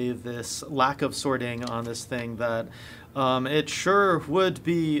by this lack of sorting on this thing that it sure would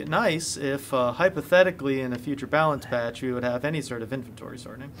be nice if, hypothetically, in a future balance patch, we would have any sort of inventory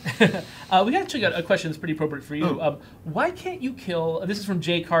sorting. We actually got a question that's pretty appropriate for you. Why can't you kill, this is from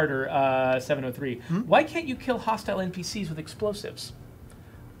Jay Carter, 703, why can't you kill hostile NPCs with explosives?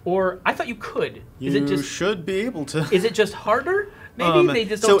 Or, I thought you could. You should be able to. Is it just harder? Maybe they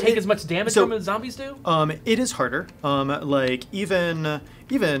just don't take as much damage from as zombies do? It is harder. Like, even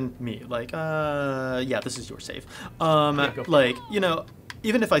me, like, yeah, this is your save. Like, you know,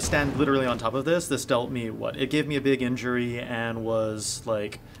 even if I stand literally on top of this dealt me, what? It gave me a big injury and was,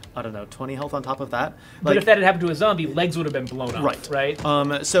 like, I don't know, 20 health on top of that. Like, but if that had happened to a zombie, legs would have been blown off, right?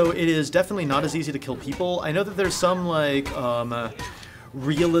 So it is definitely not as easy to kill people. I know that there's some, like,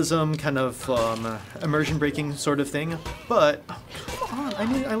 realism kind of immersion breaking sort of thing, but come on,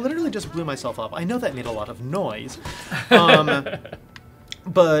 I literally just blew myself up. I know that made a lot of noise,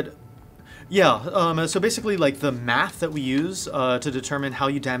 but yeah, so basically like the math that we use to determine how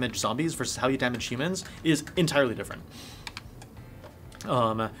you damage zombies versus how you damage humans is entirely different.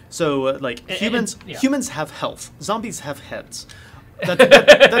 So like humans have health, zombies have heads.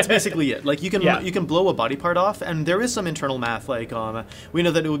 That's basically it. Like you can blow a body part off, and there is some internal math. Like we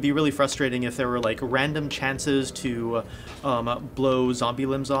know that it would be really frustrating if there were like random chances to blow zombie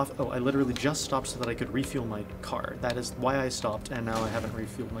limbs off. Oh, I literally just stopped so that I could refuel my car. That is why I stopped, and now I haven't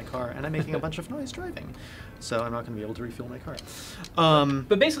refueled my car, and I'm making a bunch of noise driving. So I'm not going to be able to refuel my car.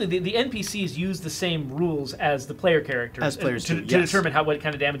 But basically, the NPCs use the same rules as the player characters as players to determine what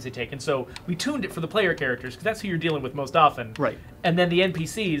kind of damage they take. And so we tuned it for the player characters because that's who you're dealing with most often. Right. And then the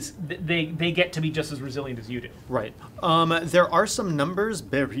NPCs, they get to be just as resilient as you do. Right. There are some numbers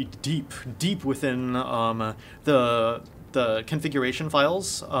buried deep within the configuration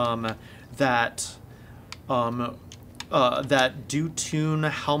files that do tune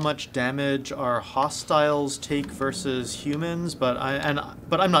how much damage our hostiles take versus humans, but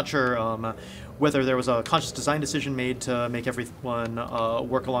I'm not sure whether there was a conscious design decision made to make everyone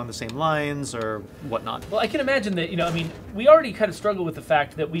work along the same lines or whatnot. Well, I can imagine that, I mean, we already kind of struggle with the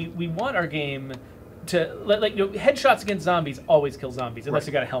fact that we want our game to, like, headshots against zombies always kill zombies unless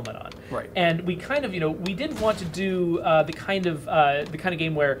you got a helmet on. Right. And we kind of, we didn't want to do the kind of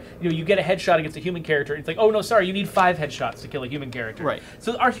game where, you get a headshot against a human character. It's like, oh no, sorry, you need 5 headshots to kill a human character. Right.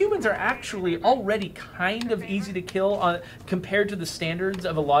 So our humans are actually already kind of easy to kill compared to the standards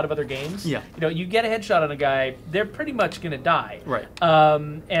of a lot of other games. Yeah. You get a headshot on a guy, they're pretty much going to die. Right.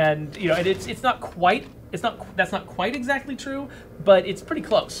 And and it's not quite that's not quite exactly true, but it's pretty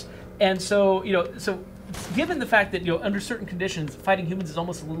close. And so, so given the fact that, under certain conditions, fighting humans is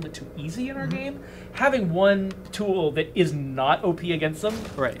almost a little bit too easy in our game, having one tool that is not OP against them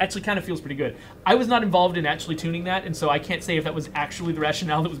actually kind of feels pretty good. I was not involved in actually tuning that, and so I can't say if that was actually the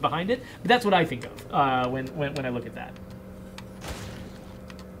rationale that was behind it, but that's what I think of when I look at that.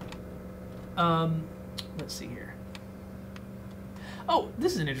 Let's see here. Oh,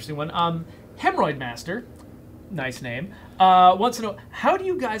 this is an interesting one. Hemorrhoid Master. Nice name. Wants to know, how do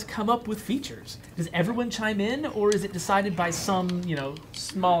you guys come up with features? Does everyone chime in, or is it decided by some,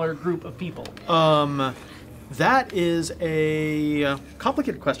 smaller group of people? That is a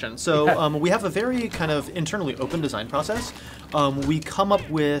complicated question. So we have a very kind of internally open design process. We come up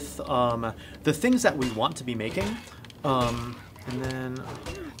with the things that we want to be making, and then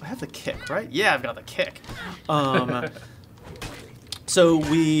I have the kick, right? Yeah, I've got the kick. So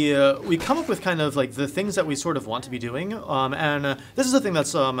we come up with kind of like the things that we sort of want to be doing, and this is a thing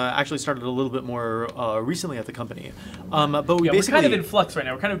that's actually started a little bit more recently at the company. But we're kind of in flux right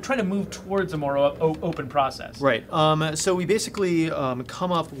now. We're kind of trying to move towards a more open process. Right. So we basically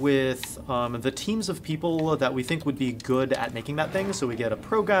come up with the teams of people that we think would be good at making that thing. So we get a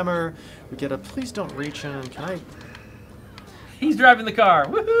programmer, we get a please don't reach in. Can I? He's driving the car.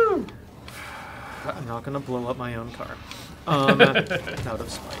 Woohoo! I'm not gonna blow up my own car. Out of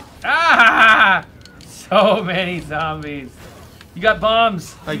spite. Ah! So many zombies. You got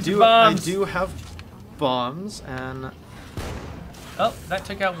bombs. I do have bombs, and oh, that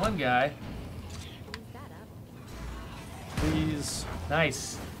took out one guy. Please.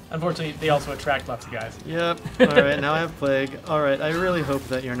 Nice. Unfortunately, they also attract lots of guys. Yep. All right, now I have plague. All right, I really hope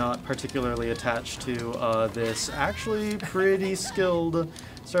that you're not particularly attached to this actually pretty skilled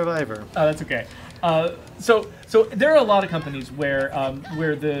survivor. Oh, that's okay. So there are a lot of companies where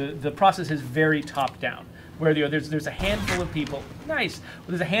the process is very top down. Where there's a handful of people, nice.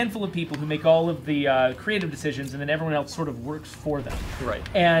 There's a handful of people who make all of the creative decisions, and then everyone else sort of works for them. Right.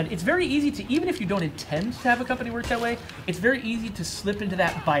 And it's very easy to, even if you don't intend to have a company work that way, it's very easy to slip into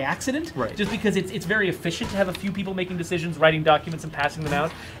that by accident. Right. Just because it's very efficient to have a few people making decisions, writing documents, and passing them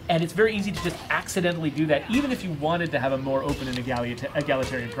out, and it's very easy to just accidentally do that, even if you wanted to have a more open and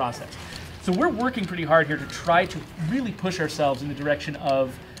egalitarian process. So we're working pretty hard here to try to really push ourselves in the direction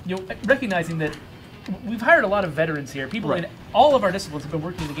of, recognizing that we've hired a lot of veterans here. People in all of our disciplines have been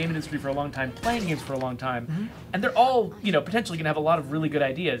working in the game industry for a long time, playing games for a long time, and they're all, potentially going to have a lot of really good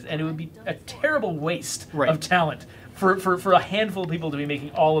ideas. And it would be a terrible waste of talent for a handful of people to be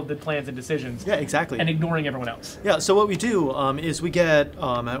making all of the plans and decisions. Yeah, exactly. And ignoring everyone else. Yeah. So what we do is we get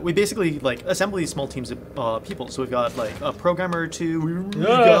we basically assemble these small teams of people. So we've got like a programmer or two. We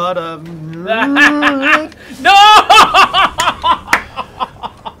got a no.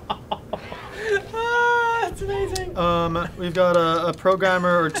 That's amazing. We've got a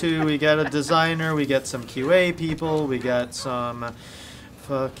programmer or two, we get a designer, we get some QA people, we get some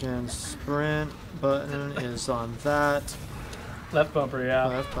fucking sprint button is on that. Left bumper, yeah.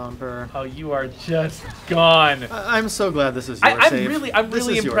 Left bumper. Oh, you are just gone. I'm so glad this is your save. I'm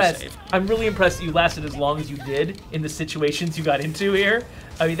really impressed. I'm really impressed that you lasted as long as you did in the situations you got into here.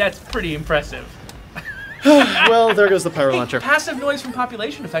 I mean, that's pretty impressive. Well, there goes the power launcher. Passive noise from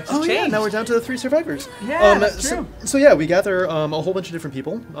population effects has changed. Yeah, now we're down to the 3 survivors. Yeah, that's true. So yeah, we gather a whole bunch of different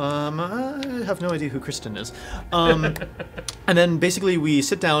people. I have no idea who Kristen is. And then basically we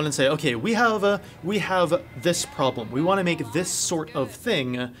sit down and say, okay, we have this problem. We want to make this sort of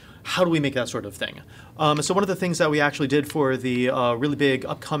thing. How do we make that sort of thing? So one of the things that we actually did for the really big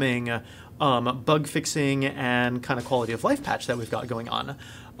upcoming bug fixing and kind of quality of life patch that we've got going on.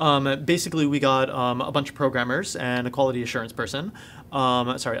 Basically, we got a bunch of programmers and a quality assurance person.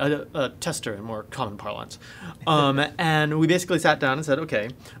 A tester in more common parlance. And we basically sat down and said, okay.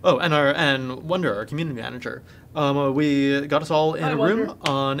 Oh, and Wonder, our community manager. We got us all in a room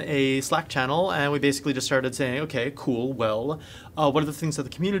on a Slack channel, and we basically just started saying, okay, cool, well, what are the things that the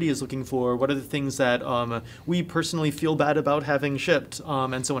community is looking for? What are the things that we personally feel bad about having shipped,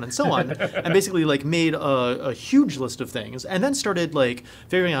 and so on and so on. And basically, made a huge list of things, and then started,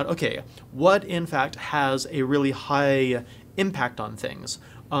 figuring out, okay, what, in fact, has a really high impact on things?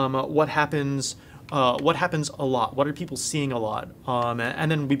 What happens a lot? What are people seeing a lot?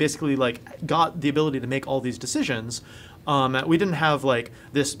 And then we basically got the ability to make all these decisions. We didn't have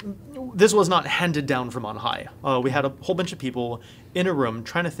this was not handed down from on high. We had a whole bunch of people in a room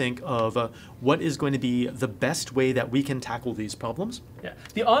trying to think of what is going to be the best way that we can tackle these problems. Yeah.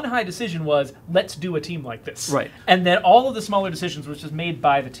 The on-high decision was, let's do a team like this. Right. And then all of the smaller decisions were just made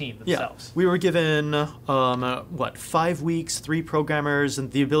by the team themselves. Yeah. We were given, 5 weeks, 3 programmers,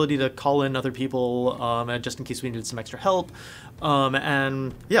 and the ability to call in other people just in case we needed some extra help.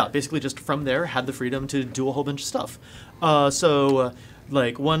 And yeah, basically just from there had the freedom to do a whole bunch of stuff. One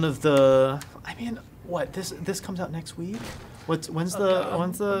of the, this comes out next week? When's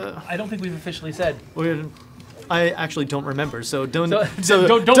the? I don't think we've officially said. I actually don't remember, so don't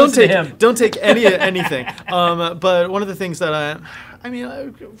take anything. But one of the things that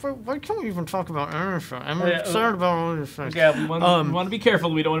why can't we even talk about anything? I'm concerned about all these things. Yeah, we want to be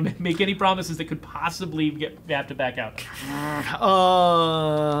careful. We don't want to make any promises that could possibly have to back out.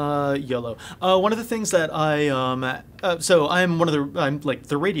 YOLO. One of the things that I'm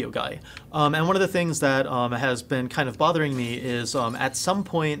the radio guy, and one of the things that has been kind of bothering me is at some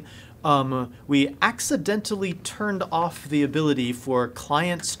point. We accidentally turned off the ability for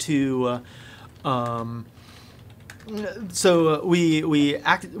clients to. We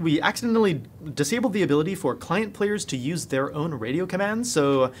accidentally disabled the ability for client players to use their own radio commands.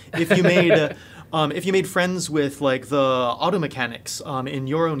 So if you made friends with the auto mechanics in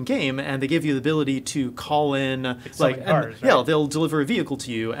your own game, and they gave you the ability to call in cars, yeah, they'll deliver a vehicle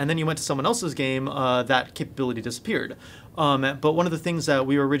to you, and then you went to someone else's game, that capability disappeared. But one of the things that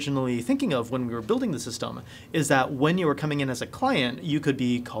we were originally thinking of when we were building the system is that when you were coming in as a client, you could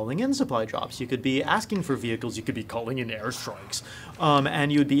be calling in supply drops, you could be asking for vehicles, you could be calling in airstrikes,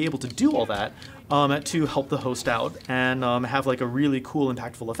 and you would be able to do all that to help the host out and have a really cool,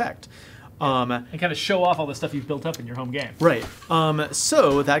 impactful effect. And kind of show off all the stuff you've built up in your home game. Right.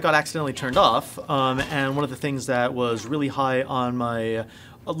 So that got accidentally turned off, and one of the things that was really high on my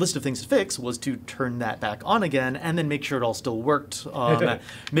a list of things to fix was to turn that back on again and then make sure it all still worked,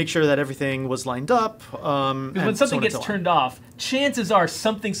 make sure that everything was lined up. Because when something gets turned off, chances are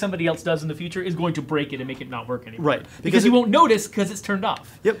something somebody else does in the future is going to break it and make it not work anymore. Right. Because you won't notice because it's turned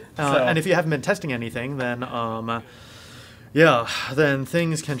off. Yep. And if you haven't been testing anything, then yeah, then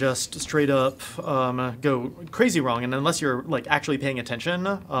things can just straight up go crazy wrong. And unless you're like actually paying attention,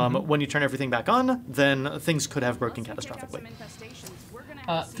 when you turn everything back on, then things could have broken catastrophically.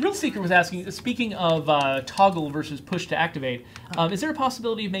 Thrill Seeker was asking, speaking of toggle versus push to activate, is there a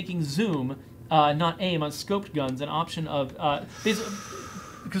possibility of making zoom, not aim, on scoped guns an option of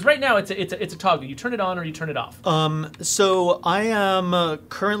because right now it's a toggle. You turn it on or you turn it off. So I am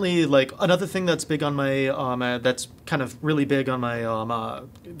currently, like, another thing that's big on my that's kind of really big on my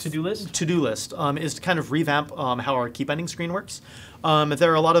to-do list is to kind of revamp how our key binding screen works.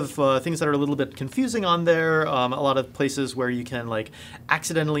 There are a lot of things that are a little bit confusing on there, a lot of places where you can like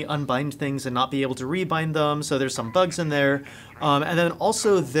accidentally unbind things and not be able to rebind them, so there's some bugs in there. And then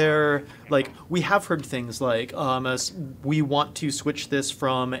also we have heard things like we want to switch this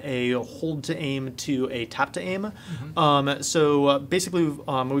from a hold to aim to a tap to aim. So basically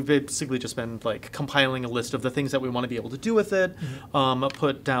we've basically just been like compiling a list of the things that we want to be able to do with it,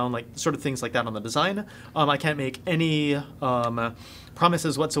 put down like sort of things like that on the design. I can't make any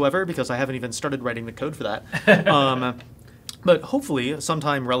promises whatsoever because I haven't even started writing the code for that. But hopefully,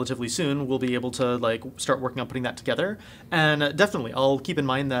 sometime relatively soon, we'll be able to like start working on putting that together. And definitely, I'll keep in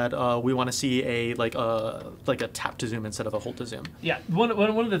mind that we want to see a tap to zoom instead of a hold to zoom. Yeah, one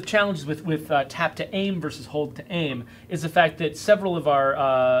of the challenges with tap to aim versus hold to aim is the fact that several of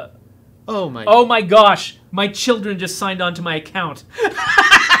our oh my gosh, my children just signed on to my account.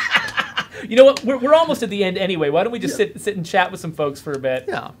 You know what? We're almost at the end anyway. Why don't we just sit and chat with some folks for a bit?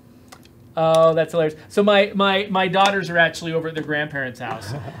 Yeah. Oh, that's hilarious. So my daughters are actually over at their grandparents'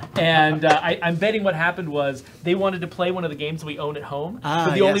 house, and I'm betting what happened was they wanted to play one of the games we own at home.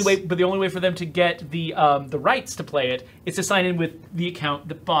 But the only way for them to get the rights to play it is to sign in with the account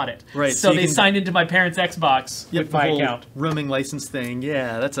that bought it. Right. So they signed into my parents' Xbox with my account. Roaming license thing.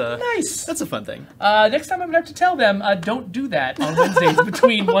 Yeah, that's a fun thing. Next time I'm gonna have to tell them don't do that on Wednesdays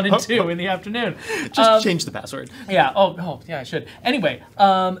between 1 and 2 in the afternoon. Just change the password. Yeah. Oh yeah, I should. Anyway,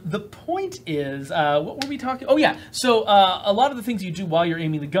 the point is, what were we talking? Oh yeah. So a lot of the things you do while you're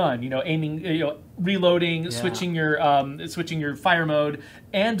aiming the gun, reloading, switching your fire mode,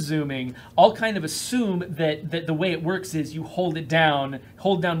 and zooming, all kind of assume that the way it works is you hold down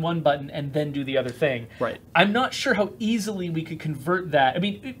one button and then do the other thing. Right. I'm not sure how easily we could convert that. I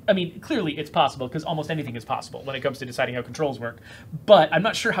mean, clearly it's possible because almost anything is possible when it comes to deciding how controls work. But I'm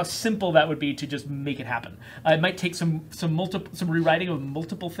not sure how simple that would be to just make it happen. It might take some rewriting of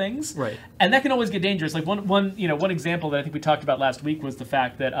multiple things. Right. And that can always get dangerous. Like one example that I think we talked about last week was the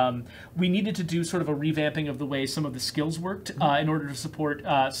fact that we needed to do sort of a revamping of the way some of the skills worked in order to support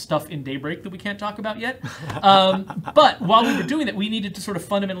stuff in Daybreak that we can't talk about yet. But while we were doing that, we needed to sort of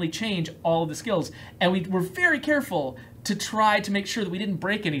fundamentally change all of the skills. And we were very careful to try to make sure that we didn't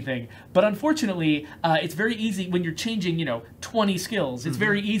break anything. But unfortunately, it's very easy when you're changing, 20 skills. It's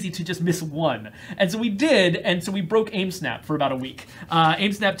very easy to just miss one. And so we did, and so we broke Aim Snap for about a week.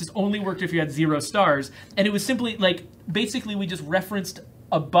 Aim Snap just only worked if you had 0 stars. And it was simply, basically we just referenced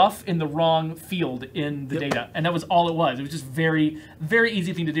a buff in the wrong field in the data. And that was all it was. It was just very, very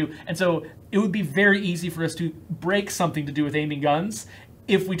easy thing to do. And so it would be very easy for us to break something to do with aiming guns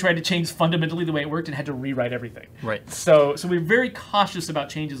if we tried to change fundamentally the way it worked and had to rewrite everything. Right. So we're very cautious about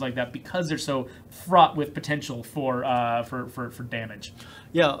changes like that because they're so fraught with potential for damage.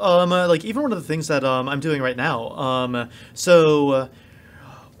 Yeah, even one of the things that I'm doing right now, so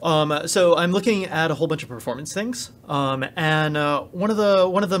I'm looking at a whole bunch of performance things, and one of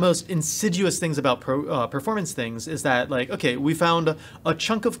the most insidious things about performance things is that, we found a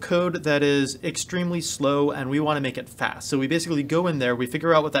chunk of code that is extremely slow, and we want to make it fast. So we basically go in there, we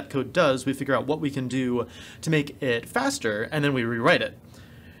figure out what that code does, we figure out what we can do to make it faster, and then we rewrite it.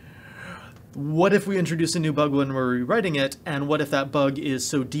 What if we introduce a new bug when we're rewriting it, and what if that bug is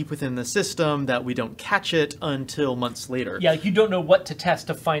so deep within the system that we don't catch it until months later? Yeah, you don't know what to test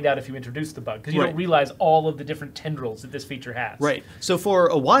to find out if you introduce the bug, because you don't realize all of the different tendrils that this feature has. Right. So for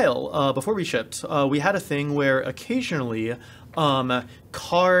a while, before we shipped, we had a thing where occasionally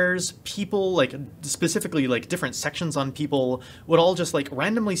cars, people, specifically different sections on people, would all just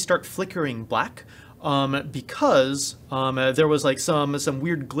randomly start flickering black. Because there was some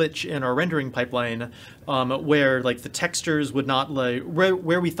weird glitch in our rendering pipeline where like the textures would not like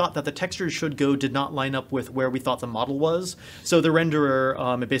where we thought that the textures should go did not line up with where we thought the model was. So the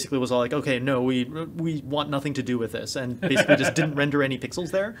renderer it basically was all like, okay, no, we want nothing to do with this, and basically just didn't render any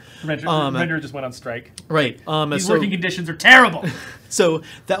pixels there. Renderer just went on strike. Right. These working conditions are terrible. So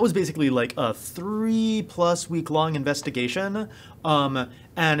that was basically like a 3+ week long investigation.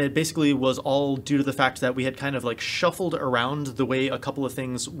 And it basically was all due to the fact that we had kind of like shuffled around the way a couple of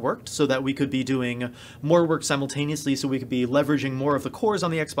things worked so that we could be doing more work simultaneously, so we could be leveraging more of the cores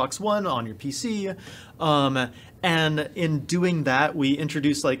on the Xbox One, on your PC. And in doing that, we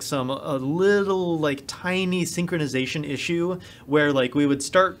introduced like a little like tiny synchronization issue where like we would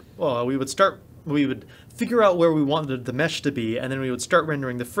figure out where we wanted the mesh to be, and then we would start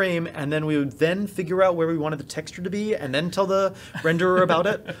rendering the frame, and then we would then figure out where we wanted the texture to be, and then tell the renderer about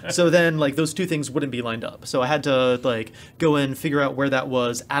it. So then like those two things wouldn't be lined up. So I had to like go in, figure out where that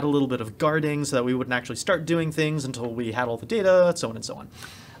was, add a little bit of guarding so that we wouldn't actually start doing things until we had all the data, so on and so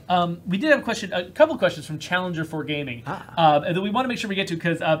on. We did have a couple of questions from Challenger for Gaming that we want to make sure we get to,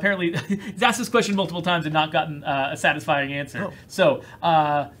 because apparently he's asked this question multiple times and not gotten a satisfying answer. Oh.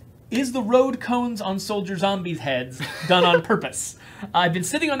 So, is the road cones on soldier zombies' heads done on purpose? I've been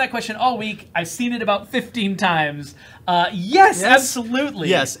sitting on that question all week. I've seen it about 15 times. Yes, absolutely.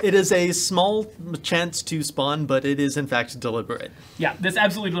 Yes, it is a small chance to spawn, but it is in fact deliberate. Yeah, that's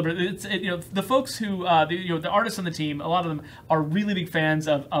absolutely deliberate. The folks who, the artists on the team, a lot of them are really big fans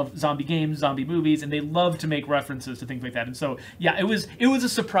of zombie games, zombie movies, and they love to make references to things like that. And so, yeah, it was a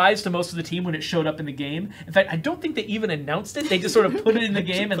surprise to most of the team when it showed up in the game. In fact, I don't think they even announced it. They just sort of put it in the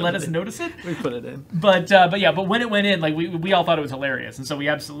game and let us notice it. We put it in. But when it went in, like we all thought it was hilarious, and so we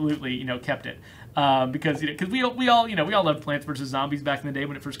absolutely kept it. Because we all loved Plants vs. Zombies back in the day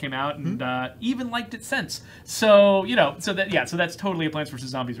when it first came out, and even liked it since. So so that's totally a Plants vs.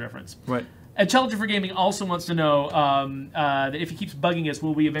 Zombies reference. Right. And Challenger for Gaming also wants to know that if he keeps bugging us,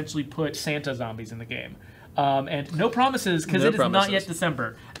 will we eventually put Santa zombies in the game? And no promises, because it is not yet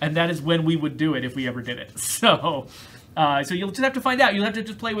December, and that is when we would do it if we ever did it. So you'll just have to find out. You'll have to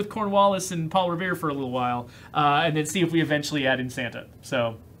just play with Cornwallis and Paul Revere for a little while, and then see if we eventually add in Santa.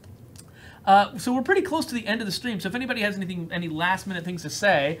 So we're pretty close to the end of the stream. So if anybody has any last-minute things to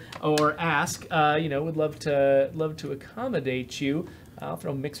say or ask, would love to accommodate you. I'll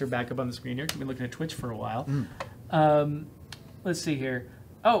throw Mixer back up on the screen here. I've been looking at Twitch for a while. Let's see here.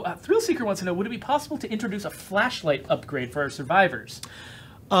 Oh, Thrillseeker wants to know: would it be possible to introduce a flashlight upgrade for our survivors?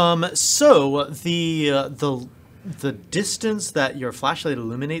 So the distance that your flashlight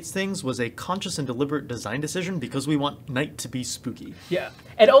illuminates things was a conscious and deliberate design decision because we want night to be spooky. Yeah,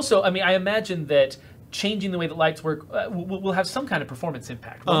 and also, I imagine that changing the way that lights work will have some kind of performance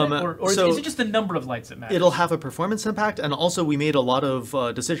impact, or is it just the number of lights that matters? It'll have a performance impact, and also we made a lot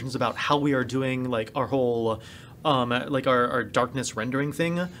of decisions about how we are doing like our whole our darkness rendering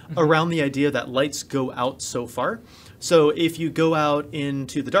thing around the idea that lights go out so far. So if you go out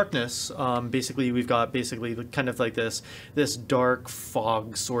into the darkness, basically we've got kind of like this dark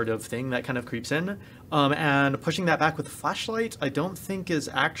fog sort of thing that kind of creeps in. And pushing that back with a flashlight, I don't think is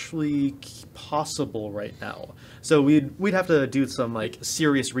actually possible right now. So we'd have to do some like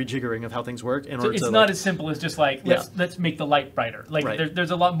serious rejiggering of how things work in order to. It's not as simple as just like let's make the light brighter. Like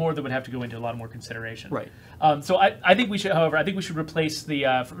there's a lot more that would have to go into, a lot more consideration. Right. So I think we should replace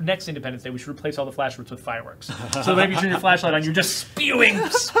the for next Independence Day. We should replace all the flashlights with fireworks. So whenever you turn your flashlight on, you're just spewing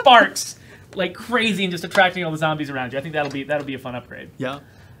sparks like crazy and just attracting all the zombies around you. I think that'll be a fun upgrade. Yeah.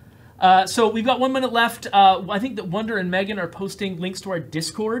 So we've got 1 minute left. I think that Wonder and Megan are posting links to our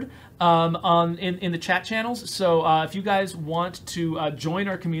Discord in the chat channels. So if you guys want to join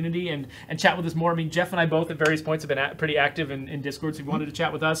our community and chat with us more, I mean, Jeff and I both at various points have been pretty active in Discord. So if you wanted to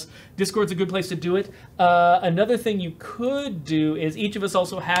chat with us, Discord's a good place to do it. Another thing you could do is each of us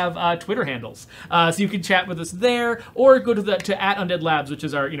also have Twitter handles, so you can chat with us there, or go to @UndeadLabs, which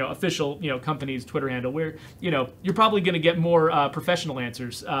is our official company's Twitter handle, where you're probably going to get more professional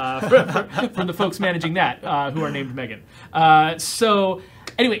answers from the folks managing that, who are named Megan. So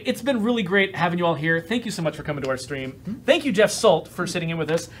anyway, it's been really great having you all here. Thank you so much for coming to our stream. Thank you, Jeff Sult, for sitting in with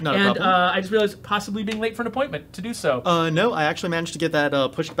us. Not a problem. I just realized possibly being late for an appointment to do so. No, I actually managed to get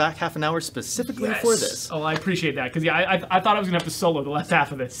that pushed back half an hour specifically for this. Oh, I appreciate that, because I thought I was going to have to solo the last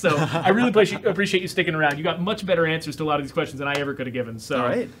half of this. So I really appreciate you sticking around. You got much better answers to a lot of these questions than I ever could have given. So. All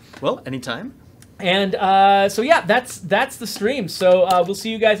right. Well, anytime. And so yeah, that's the stream. So we'll see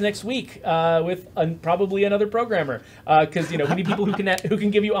you guys next week with probably another programmer, because we need people who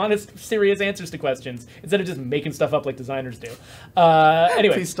can give you honest, serious answers to questions instead of just making stuff up like designers do.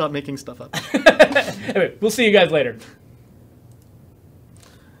 Anyway, please stop making stuff up. Anyway, we'll see you guys later.